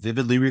 as you'll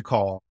vividly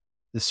recall,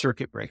 the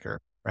circuit breaker,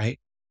 right?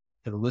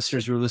 To the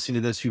listeners who are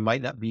listening to this who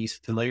might not be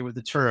familiar with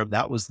the term,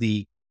 that was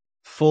the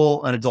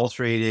full,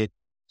 unadulterated,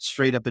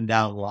 straight up and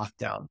down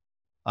lockdown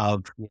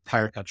of the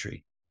entire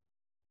country.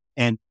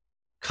 And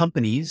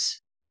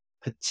companies,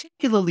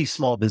 particularly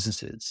small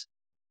businesses,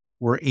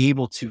 were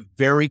able to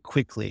very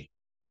quickly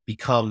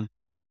become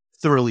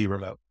thoroughly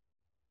remote.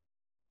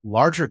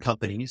 Larger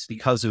companies,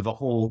 because of a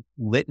whole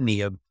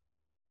litany of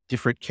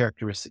different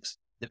characteristics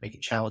that make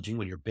it challenging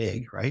when you're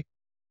big, right?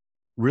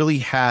 Really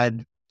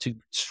had to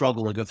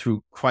struggle and go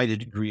through quite a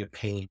degree of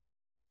pain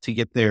to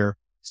get their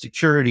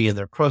security and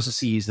their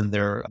processes and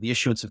the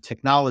issuance of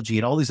technology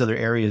and all these other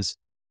areas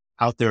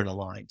out there and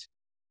aligned.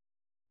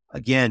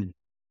 Again,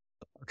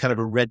 kind of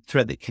a red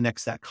thread that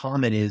connects that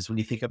comment is when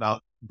you think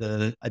about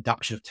the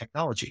adoption of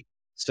technology.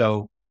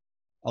 So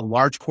a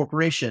large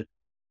corporation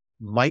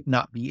might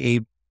not be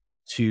able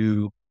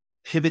to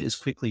pivot as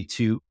quickly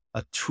to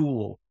a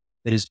tool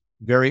that is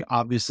very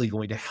obviously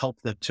going to help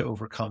them to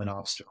overcome an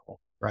obstacle,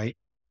 right?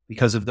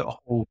 Because of the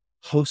whole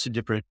host of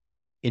different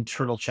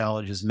internal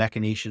challenges,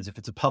 machinations. If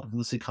it's a public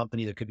listed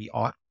company, there could be,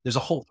 there's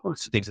a whole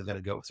host of things that got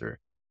to go through.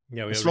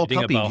 Yeah, A we're small reading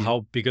about company,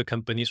 how bigger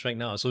companies right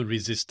now are so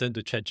resistant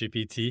to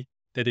ChatGPT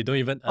that they don't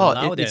even oh,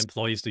 allow it, their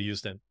employees to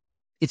use them.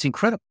 it's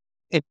incredible.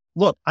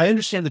 Look, I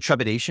understand the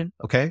trepidation,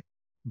 okay,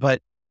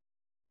 but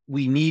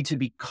we need to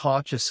be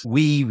conscious.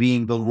 We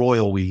being the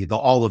royal we, the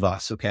all of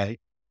us, okay,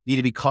 need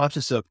to be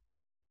conscious of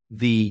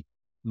the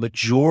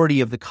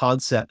majority of the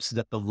concepts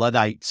that the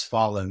Luddites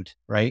followed,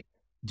 right,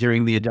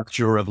 during the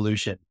Industrial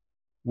Revolution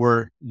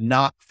were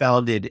not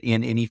founded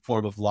in any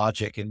form of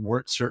logic and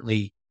weren't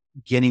certainly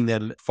getting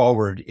them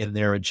forward in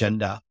their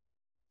agenda.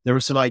 There were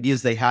some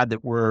ideas they had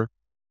that were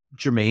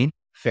germane,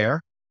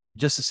 fair,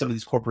 just as some of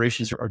these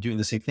corporations are doing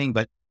the same thing.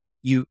 But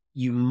you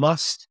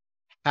must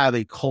have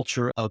a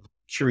culture of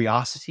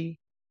curiosity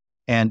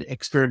and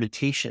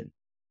experimentation.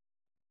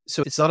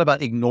 So it's not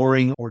about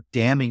ignoring or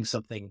damning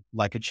something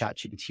like a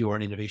ChatGPT or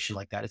an innovation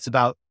like that. It's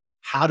about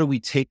how do we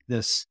take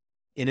this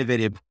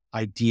innovative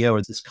idea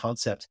or this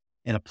concept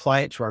and apply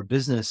it to our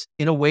business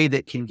in a way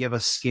that can give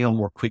us scale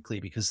more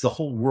quickly because the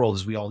whole world,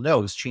 as we all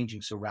know, is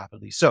changing so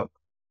rapidly. So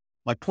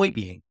my point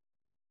being,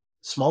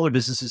 smaller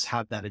businesses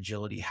have that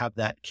agility, have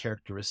that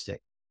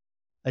characteristic.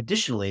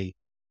 Additionally,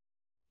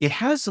 it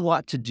has a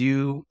lot to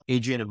do,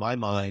 Adrian, in my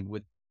mind,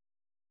 with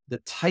the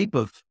type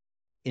of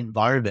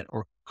environment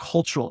or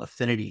cultural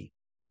affinity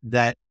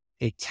that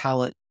a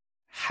talent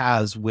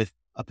has with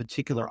a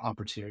particular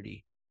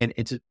opportunity. And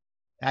to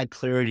add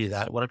clarity to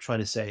that, what I'm trying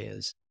to say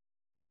is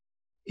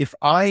if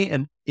I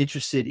am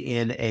interested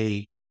in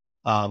a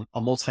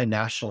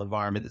multinational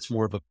environment that's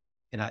more of a,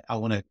 and I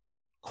want to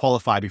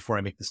qualify before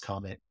I make this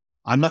comment,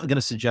 I'm not going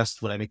to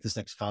suggest when I make this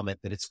next comment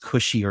that it's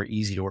cushy or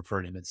easy to work for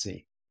an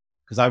MNC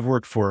because I've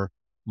worked for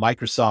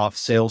Microsoft,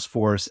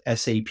 Salesforce,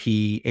 SAP,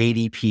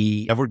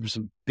 ADP. I've worked for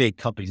some big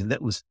companies and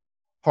that was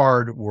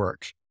hard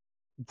work.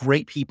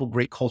 Great people,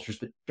 great cultures,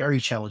 but very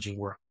challenging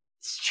work.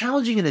 It's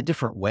challenging in a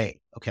different way.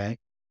 Okay.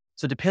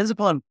 So it depends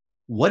upon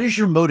what is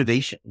your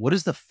motivation? What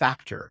is the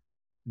factor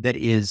that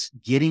is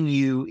getting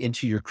you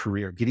into your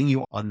career, getting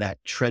you on that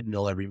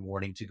treadmill every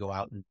morning to go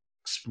out and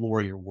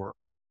explore your work?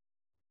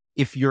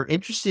 If you're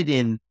interested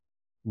in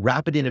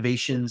rapid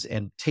innovations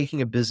and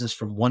taking a business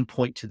from one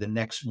point to the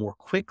next more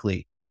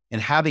quickly and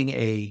having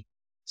a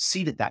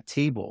seat at that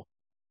table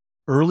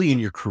early in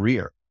your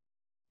career,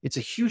 it's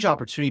a huge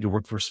opportunity to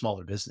work for a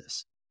smaller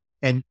business.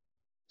 And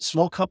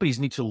small companies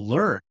need to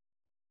learn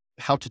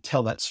how to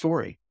tell that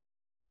story.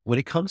 When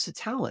it comes to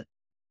talent,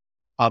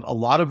 a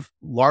lot of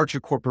larger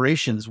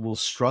corporations will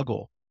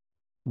struggle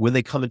when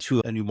they come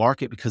into a new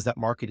market because that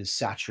market is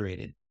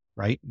saturated,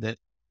 right? That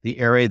the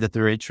area that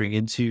they're entering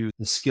into,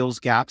 the skills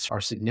gaps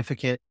are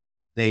significant.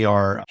 They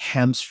are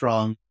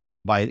hamstrung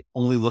by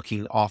only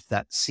looking off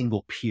that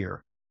single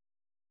peer.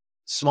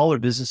 Smaller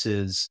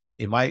businesses,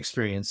 in my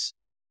experience,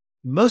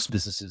 most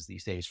businesses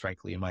these days,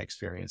 frankly, in my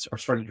experience, are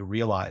starting to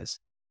realize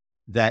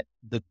that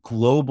the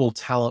global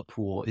talent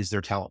pool is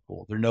their talent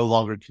pool. They're no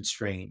longer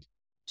constrained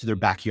to their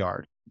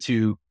backyard,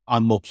 to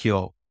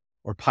Anmokyo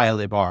or Paya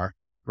Lebar,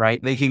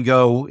 right? They can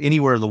go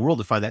anywhere in the world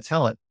to find that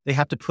talent. They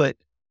have to put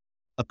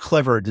a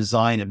clever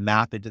design and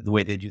map into the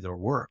way they do their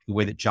work, the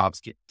way that jobs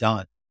get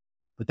done.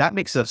 But that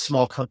makes a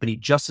small company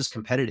just as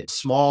competitive.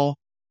 Small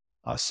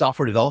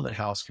software development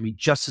house can be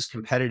just as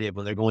competitive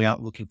when they're going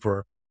out looking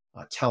for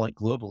talent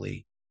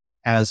globally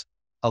as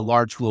a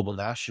large global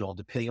national,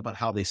 depending upon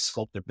how they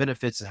sculpt their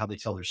benefits and how they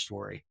tell their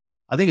story.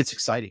 I think it's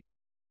exciting.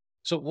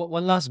 So,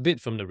 one last bit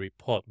from the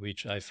report,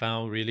 which I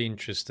found really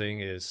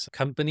interesting, is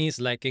companies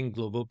lacking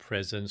global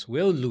presence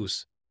will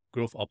lose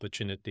growth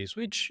opportunities,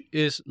 which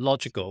is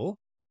logical.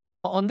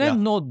 On that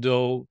Yeah. note,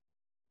 though,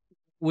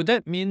 would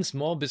that mean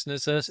small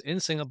businesses in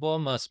Singapore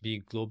must be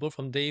global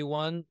from day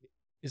one?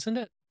 Isn't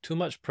that too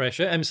much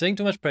pressure? I'm saying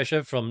too much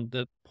pressure from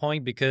the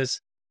point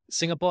because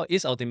Singapore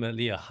is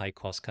ultimately a high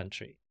cost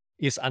country.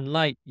 It's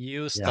unlike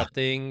you Yeah.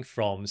 starting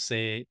from,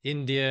 say,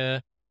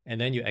 India and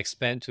then you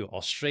expand to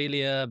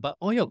Australia, but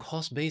all your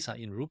cost base are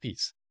in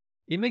rupees.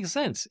 It makes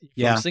sense. From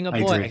Yeah. I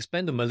Singapore, agree.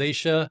 expand to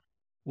Malaysia.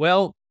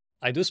 Well,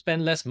 I do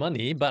spend less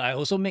money, but I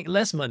also make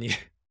less money.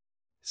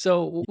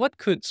 So what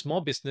could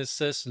small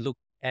businesses look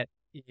at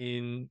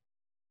in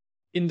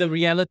in the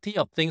reality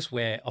of things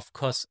where, of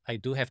course, I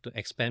do have to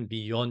expand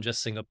beyond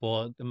just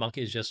Singapore. The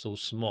market is just so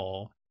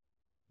small.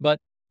 But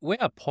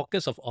where are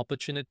pockets of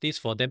opportunities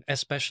for them,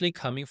 especially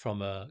coming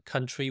from a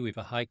country with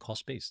a high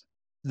cost base?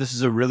 This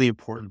is a really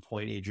important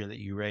point, Adrian, that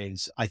you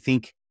raise. I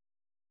think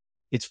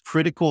it's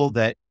critical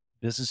that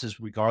businesses,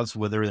 regardless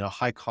of whether they're in a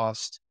high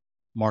cost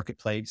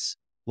marketplace,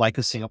 like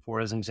a Singapore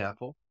as an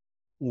example,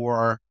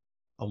 or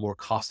a more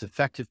cost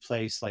effective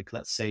place, like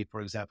let's say,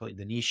 for example,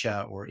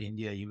 Indonesia or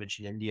India, you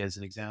mentioned India as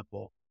an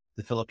example,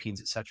 the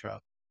Philippines, et cetera.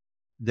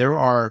 There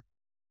are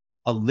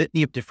a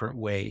litany of different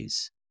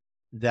ways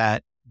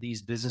that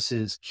these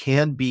businesses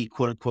can be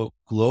quote unquote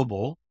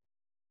global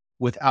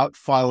without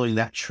following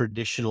that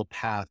traditional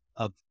path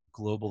of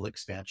global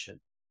expansion.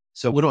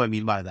 So what do I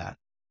mean by that?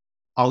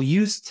 I'll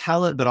use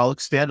talent, but I'll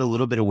expand a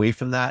little bit away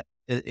from that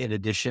in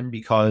addition,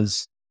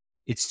 because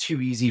it's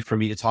too easy for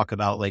me to talk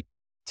about like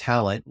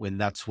talent when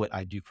that's what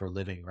I do for a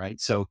living, right?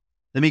 So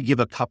let me give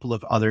a couple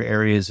of other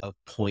areas of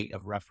point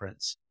of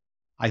reference.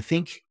 I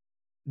think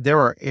there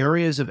are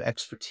areas of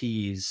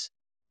expertise.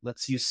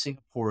 Let's use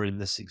Singapore in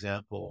this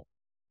example,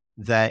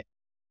 that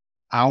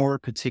our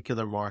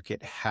particular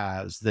market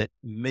has that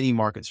many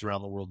markets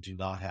around the world do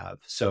not have.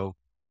 So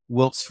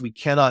whilst we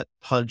cannot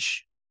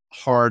punch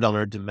hard on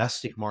our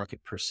domestic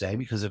market per se,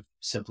 because of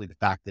simply the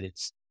fact that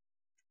it's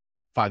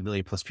 5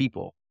 million plus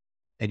people,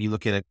 and you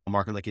look at a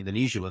market like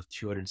Indonesia with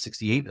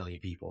 268 million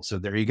people. So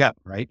there you go,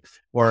 right?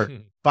 Or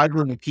 5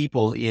 million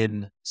people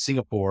in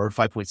Singapore,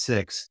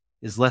 5.6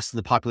 is less than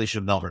the population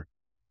of Melbourne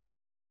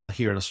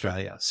here in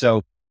Australia.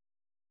 So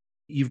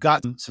you've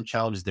got some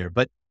challenges there,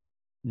 but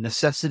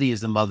necessity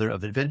is the mother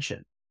of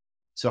invention.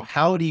 So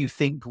how do you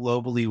think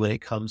globally when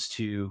it comes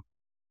to,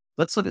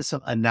 let's look at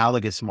some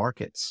analogous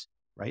markets,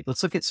 right?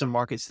 Let's look at some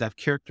markets that have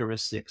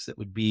characteristics that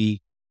would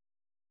be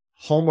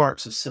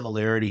hallmarks of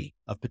similarity,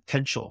 of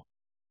potential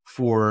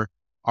for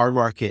our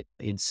market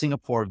in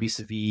Singapore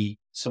vis-a-vis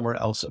somewhere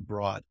else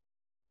abroad.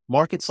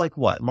 Markets like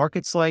what?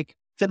 Markets like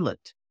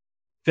Finland.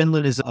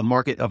 Finland is a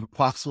market of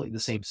approximately the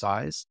same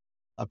size,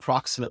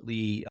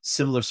 approximately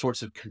similar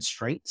sorts of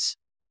constraints.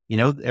 You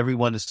know,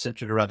 everyone is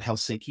centered around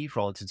Helsinki for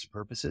all intents and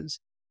purposes.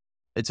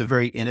 It's a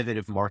very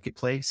innovative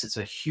marketplace. It's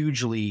a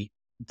hugely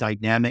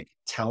dynamic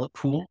talent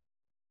pool,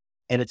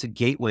 and it's a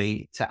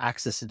gateway to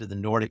access into the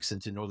Nordics,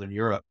 into Northern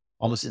Europe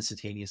almost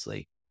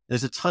instantaneously.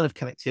 There's a ton of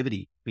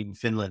connectivity between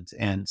Finland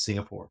and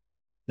Singapore.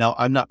 Now,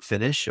 I'm not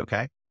Finnish,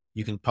 okay?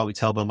 You can probably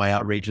tell by my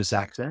outrageous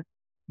accent,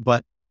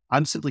 but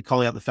I'm simply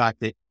calling out the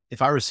fact that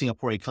if I were a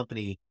Singaporean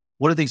company,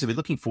 one of the things I'd be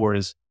looking for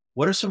is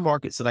what are some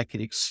markets that I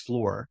could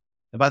explore?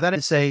 And by that, I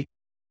say,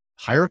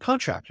 hire a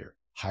contractor,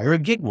 hire a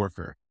gig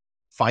worker,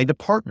 find a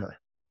partner.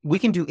 We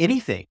can do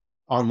anything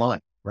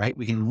online, right?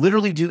 We can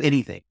literally do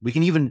anything. We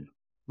can even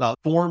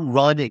form,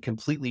 run, and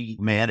completely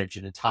manage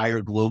an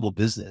entire global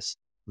business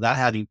without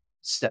having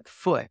stepped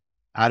foot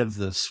out of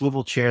the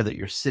swivel chair that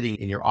you're sitting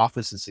in your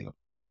office in Singapore,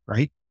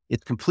 right?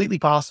 It's completely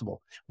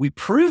possible. We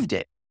proved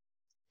it.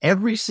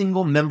 Every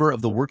single member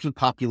of the working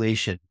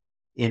population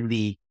in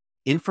the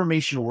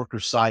information worker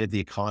side of the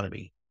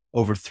economy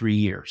over 3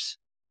 years,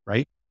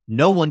 right?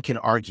 No one can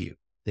argue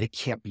that it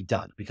can't be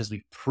done because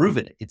we've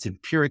proven it. It's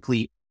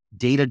empirically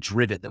data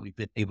driven that we've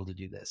been able to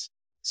do this.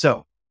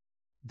 So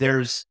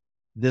there's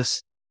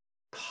this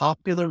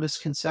popular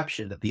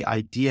misconception that the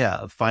idea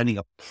of finding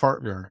a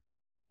partner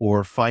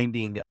or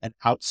finding an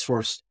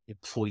outsourced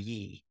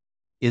employee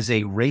is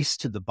a race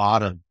to the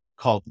bottom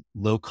called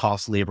low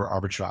cost labor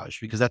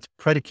arbitrage, because that's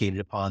predicated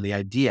upon the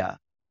idea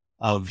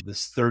of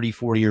this 30,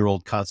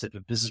 40-year-old concept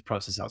of business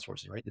process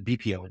outsourcing, right? The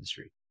BPO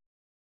industry.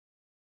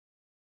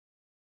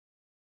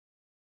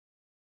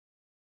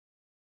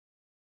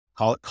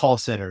 Call it call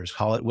centers,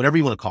 call it whatever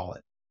you want to call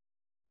it.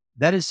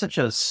 That is such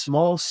a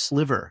small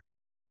sliver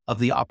of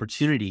the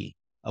opportunity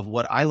of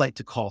what I like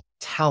to call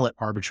talent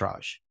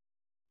arbitrage.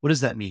 What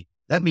does that mean?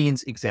 That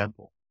means,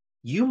 example,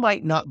 you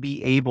might not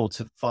be able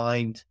to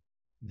find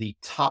the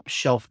top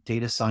shelf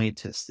data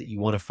scientists that you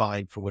want to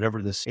find for whatever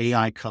this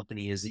AI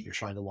company is that you're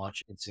trying to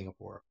launch in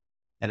Singapore.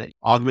 And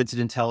augmented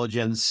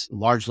intelligence,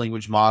 large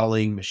language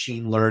modeling,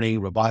 machine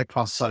learning, robotic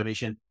process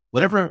automation,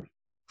 whatever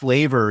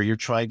flavor you're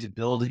trying to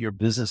build your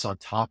business on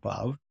top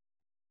of.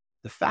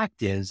 The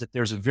fact is that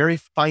there's a very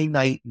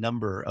finite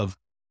number of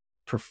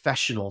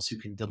professionals who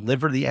can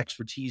deliver the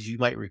expertise you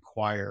might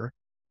require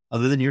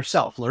other than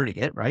yourself learning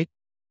it, right?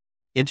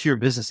 Into your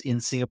business in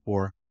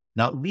Singapore,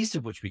 not least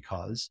of which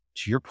because,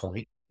 to your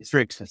point, it's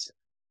very expensive.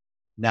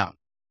 Now,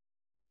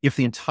 if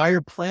the entire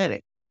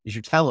planet is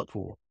your talent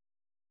pool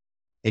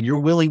and you're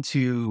willing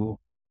to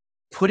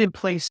put in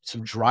place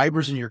some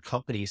drivers in your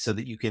company so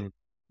that you can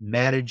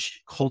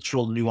manage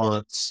cultural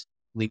nuance,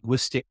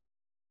 linguistic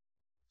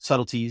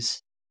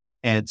subtleties,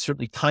 and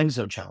certainly time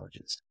zone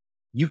challenges,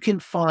 you can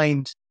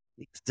find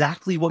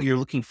exactly what you're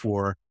looking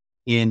for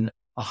in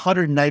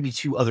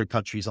 192 other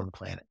countries on the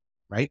planet,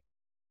 right?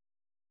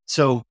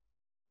 So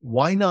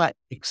why not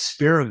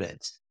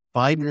experiment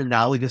find an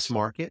analogous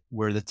market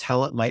where the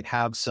talent might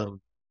have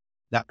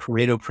that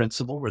Pareto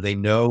principle where they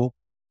know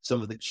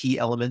some of the key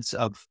elements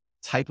of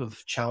type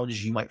of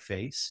challenges you might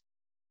face.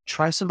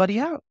 Try somebody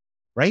out,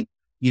 right?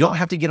 You don't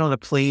have to get on a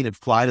plane and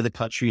fly to the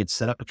country and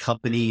set up a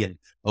company and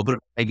open a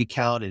bank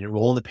account and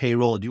enroll in the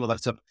payroll and do all that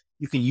stuff.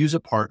 You can use a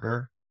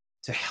partner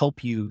to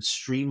help you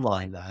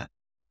streamline that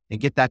and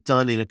get that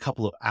done in a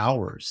couple of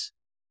hours,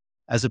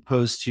 as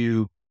opposed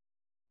to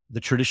the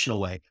traditional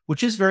way,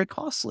 which is very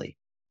costly.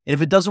 And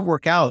if it doesn't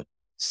work out,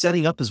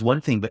 setting up is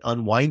one thing, but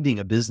unwinding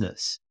a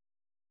business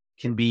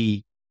can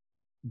be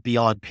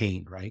beyond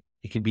pain, right?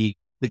 It can be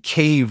the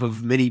cave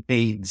of many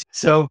pains.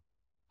 So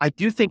I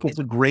do think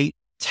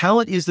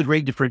talent is the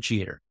great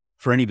differentiator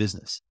for any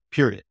business,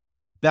 period.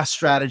 Best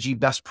strategy,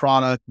 best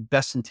product,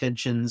 best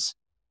intentions,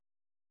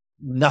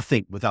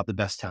 nothing without the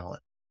best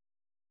talent.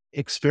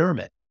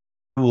 Experiment.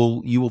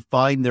 You will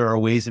find there are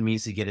ways and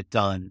means to get it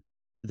done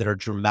that are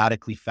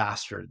dramatically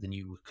faster than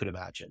you could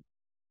imagine.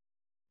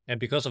 And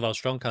because of our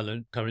strong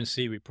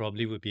currency, we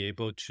probably would be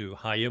able to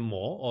hire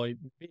more or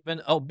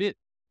even outbid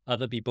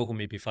other people who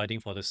may be fighting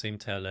for the same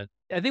talent.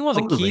 I think one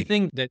of the key Totally.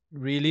 things that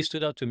really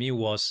stood out to me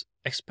was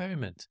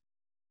experiment.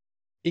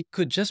 It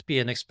could just be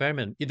an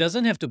experiment. It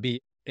doesn't have to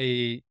be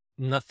a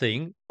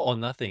nothing or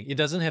nothing. It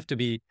doesn't have to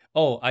be,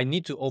 oh, I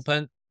need to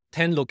open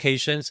 10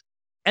 locations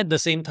at the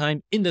same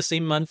time in the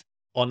same month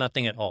or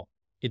nothing at all.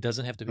 It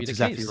doesn't have to be That's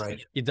the exactly case.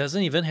 right. It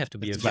doesn't even have to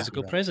be That's a exactly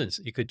physical right. presence.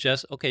 It could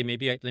just, okay,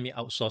 maybe let me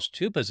outsource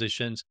 2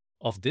 positions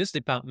of this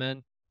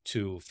department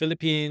to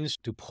Philippines,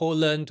 to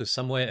Poland, to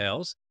somewhere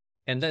else,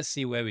 and let's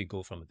see where we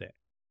go from there.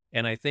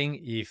 And I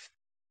think if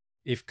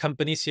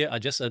companies here are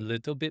just a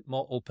little bit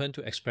more open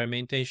to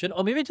experimentation,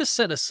 or maybe just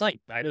set aside,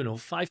 I don't know,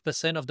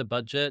 5% of the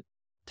budget,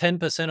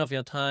 10% of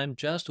your time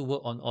just to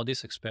work on all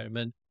this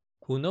experiment,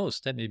 who knows?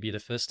 That may be the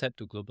first step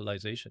to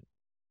globalization.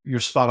 You're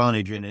spot on,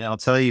 Adrian. And I'll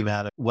tell you,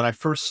 Matt, when I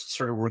first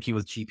started working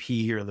with GP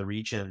here in the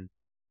region,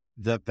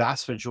 the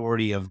vast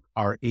majority of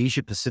our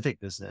Asia Pacific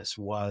business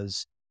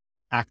was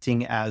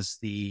acting as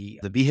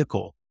the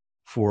vehicle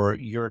for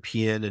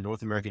European and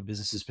North American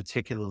businesses,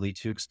 particularly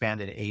to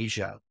expand in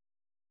Asia.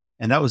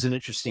 And that was an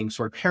interesting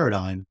sort of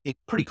paradigm,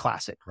 pretty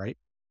classic, right?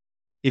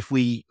 If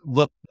we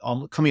look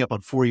coming up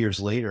on 4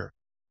 years later,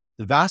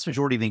 the vast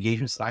majority of the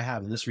engagements that I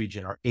have in this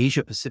region are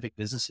Asia Pacific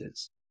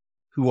businesses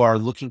who are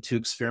looking to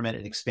experiment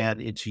and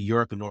expand into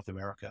Europe and North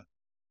America.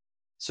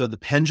 So the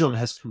pendulum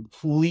has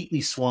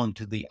completely swung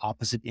to the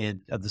opposite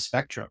end of the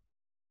spectrum.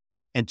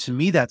 And to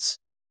me,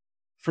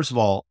 first of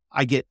all,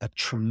 I get a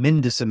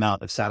tremendous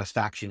amount of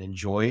satisfaction and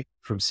joy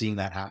from seeing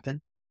that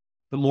happen.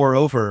 But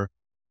moreover,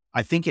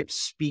 I think it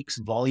speaks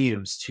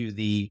volumes to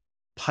the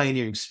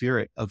pioneering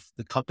spirit of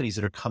the companies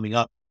that are coming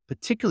up.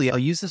 Particularly, I'll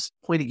use this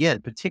point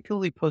again,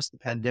 particularly post the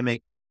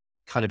pandemic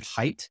kind of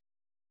height.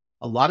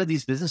 A lot of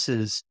these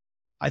businesses,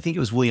 I think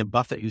it was William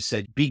Buffett who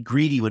said, be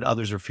greedy when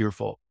others are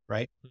fearful,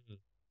 right? Mhm.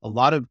 A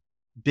lot of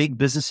big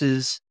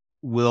businesses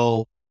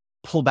will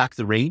pull back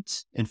the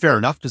reins, and fair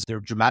enough, because they're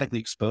dramatically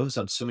exposed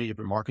on so many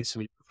different markets, so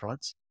many different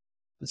fronts.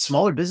 But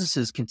smaller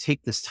businesses can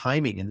take this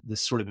timing and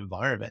this sort of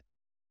environment,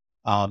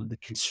 the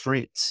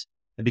constraints,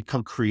 and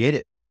become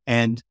creative.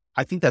 And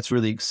I think that's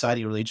really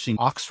exciting, really interesting.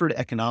 Oxford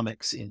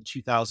Economics in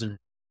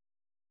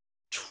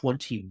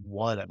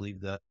 2021, I believe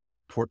the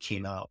report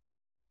came out.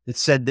 It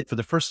said that for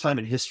the first time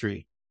in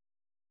history,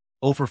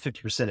 over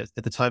 50%,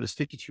 at the time it was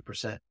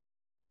 52%,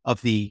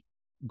 of the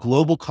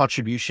global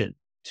contribution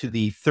to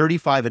the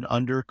 35 and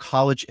under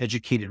college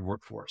educated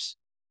workforce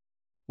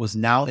was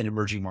now in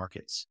emerging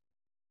markets.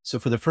 So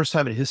for the first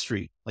time in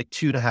history, like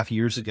 2.5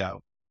 years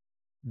ago,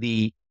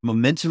 the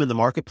momentum in the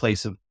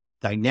marketplace of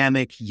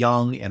dynamic,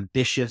 young,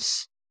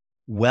 ambitious,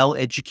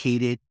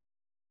 well-educated,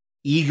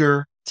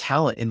 eager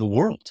talent in the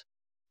world,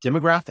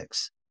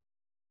 demographics,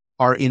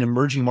 are in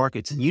emerging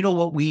markets. And you know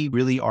what we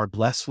really are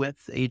blessed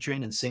with,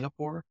 Adrian, in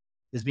Singapore,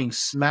 is being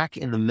smack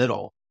in the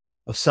middle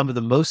of some of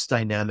the most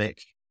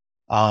dynamic,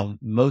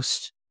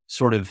 most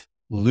sort of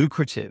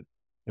lucrative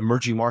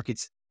emerging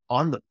markets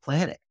on the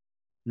planet,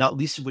 not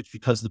least of which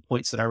because of the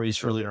points that I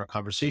raised earlier in our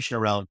conversation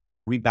around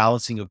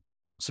rebalancing of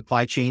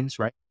supply chains,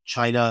 right?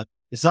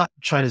 It's not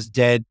China's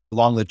dead,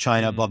 long live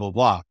China, blah, Mm. blah,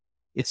 blah.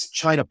 It's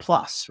China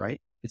plus,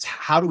 right? It's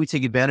how do we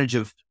take advantage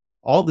of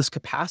all this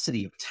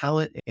capacity of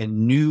talent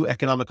and new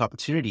economic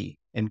opportunity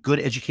and good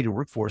educated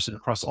workforce and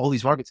across all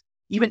these markets.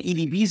 Even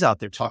EDB's out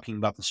there talking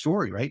about the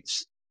story, right?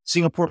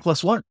 Singapore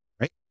plus one,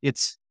 right?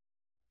 It's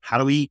how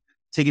do we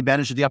take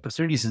advantage of the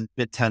opportunities in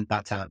mid-10,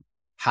 that time?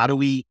 How do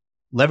we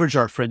leverage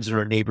our friends and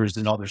our neighbors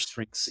and all their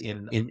strengths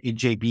in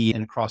JB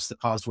and across the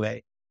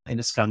causeway in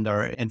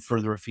Iskandar and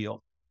further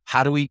afield?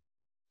 How do we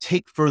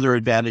take further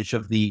advantage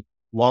of the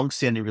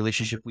longstanding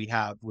relationship we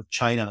have with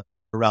China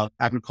around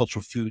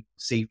agricultural food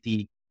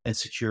safety and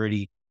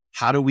security?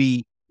 How do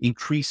we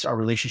increase our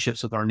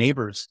relationships with our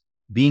neighbors,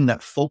 being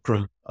that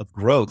fulcrum of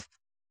growth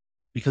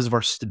because of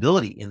our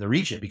stability in the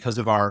region, because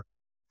of our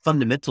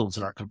fundamentals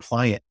and our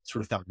compliant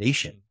sort of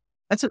foundation?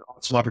 That's an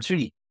awesome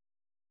opportunity.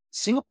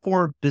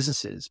 Singapore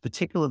businesses,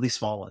 particularly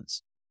small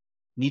ones,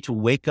 need to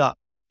wake up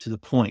to the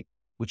point,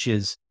 which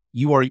is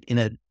you are in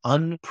an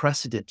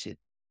unprecedented,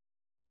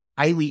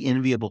 highly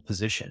enviable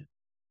position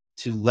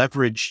to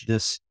leverage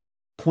this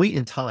point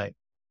in time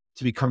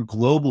to become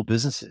global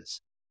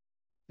businesses.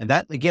 And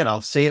that, again,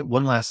 I'll say it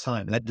one last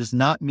time. That does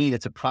not mean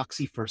it's a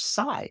proxy for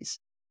size.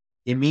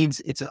 It means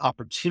it's an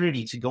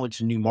opportunity to go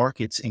into new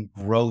markets and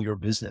grow your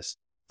business,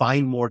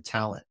 find more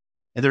talent.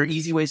 And there are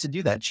easy ways to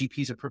do that.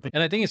 GPs are perfect.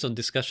 And I think it's on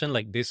discussion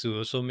like this who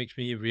also makes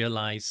me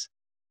realize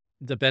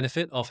the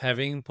benefit of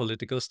having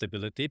political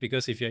stability,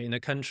 because if you're in a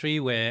country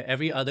where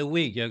every other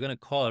week you're going to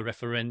call a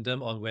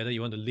referendum on whether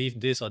you want to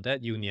leave this or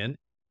that union,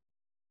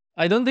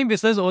 I don't think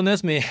business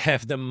owners may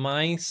have the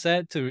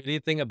mindset to really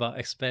think about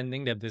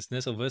expanding their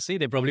business overseas.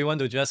 They probably want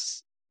to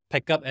just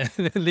pack up and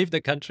leave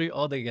the country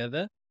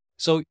altogether.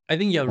 So I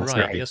think you're That's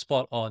right. right. You're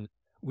spot on.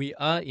 We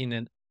are in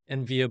an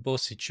enviable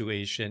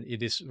situation.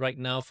 It is right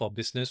now for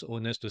business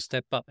owners to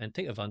step up and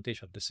take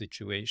advantage of the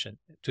situation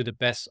to the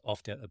best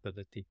of their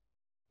ability.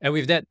 And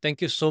with that,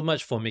 thank you so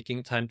much for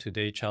making time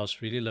today,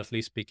 Charles. Really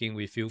lovely speaking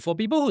with you. For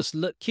people who's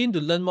keen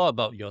to learn more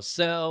about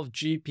yourself,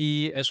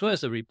 GP, as well as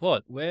the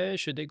report, where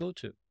should they go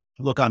to?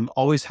 Look, I'm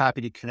always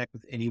happy to connect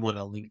with anyone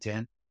on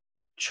LinkedIn.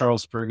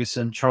 Charles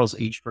Ferguson, Charles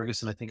H.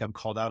 Ferguson, I think I'm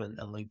called out on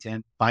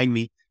LinkedIn. Find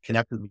me,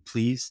 connect with me,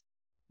 please.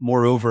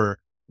 Moreover,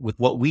 with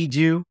what we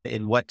do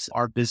and what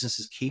our business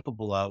is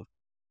capable of,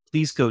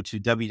 please go to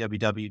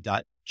www.g-p.com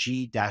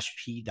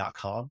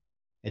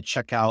and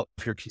check out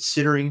if you're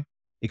considering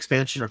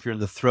expansion or if you're in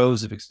the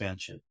throes of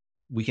expansion.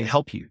 We can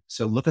help you.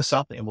 So look us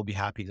up and we'll be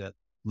happy to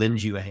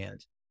lend you a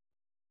hand.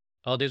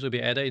 All this will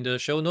be added in the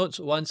show notes.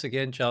 Once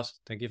again, Charles,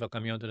 thank you for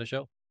coming on to the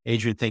show.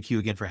 Adrian, thank you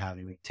again for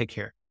having me. Take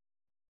care.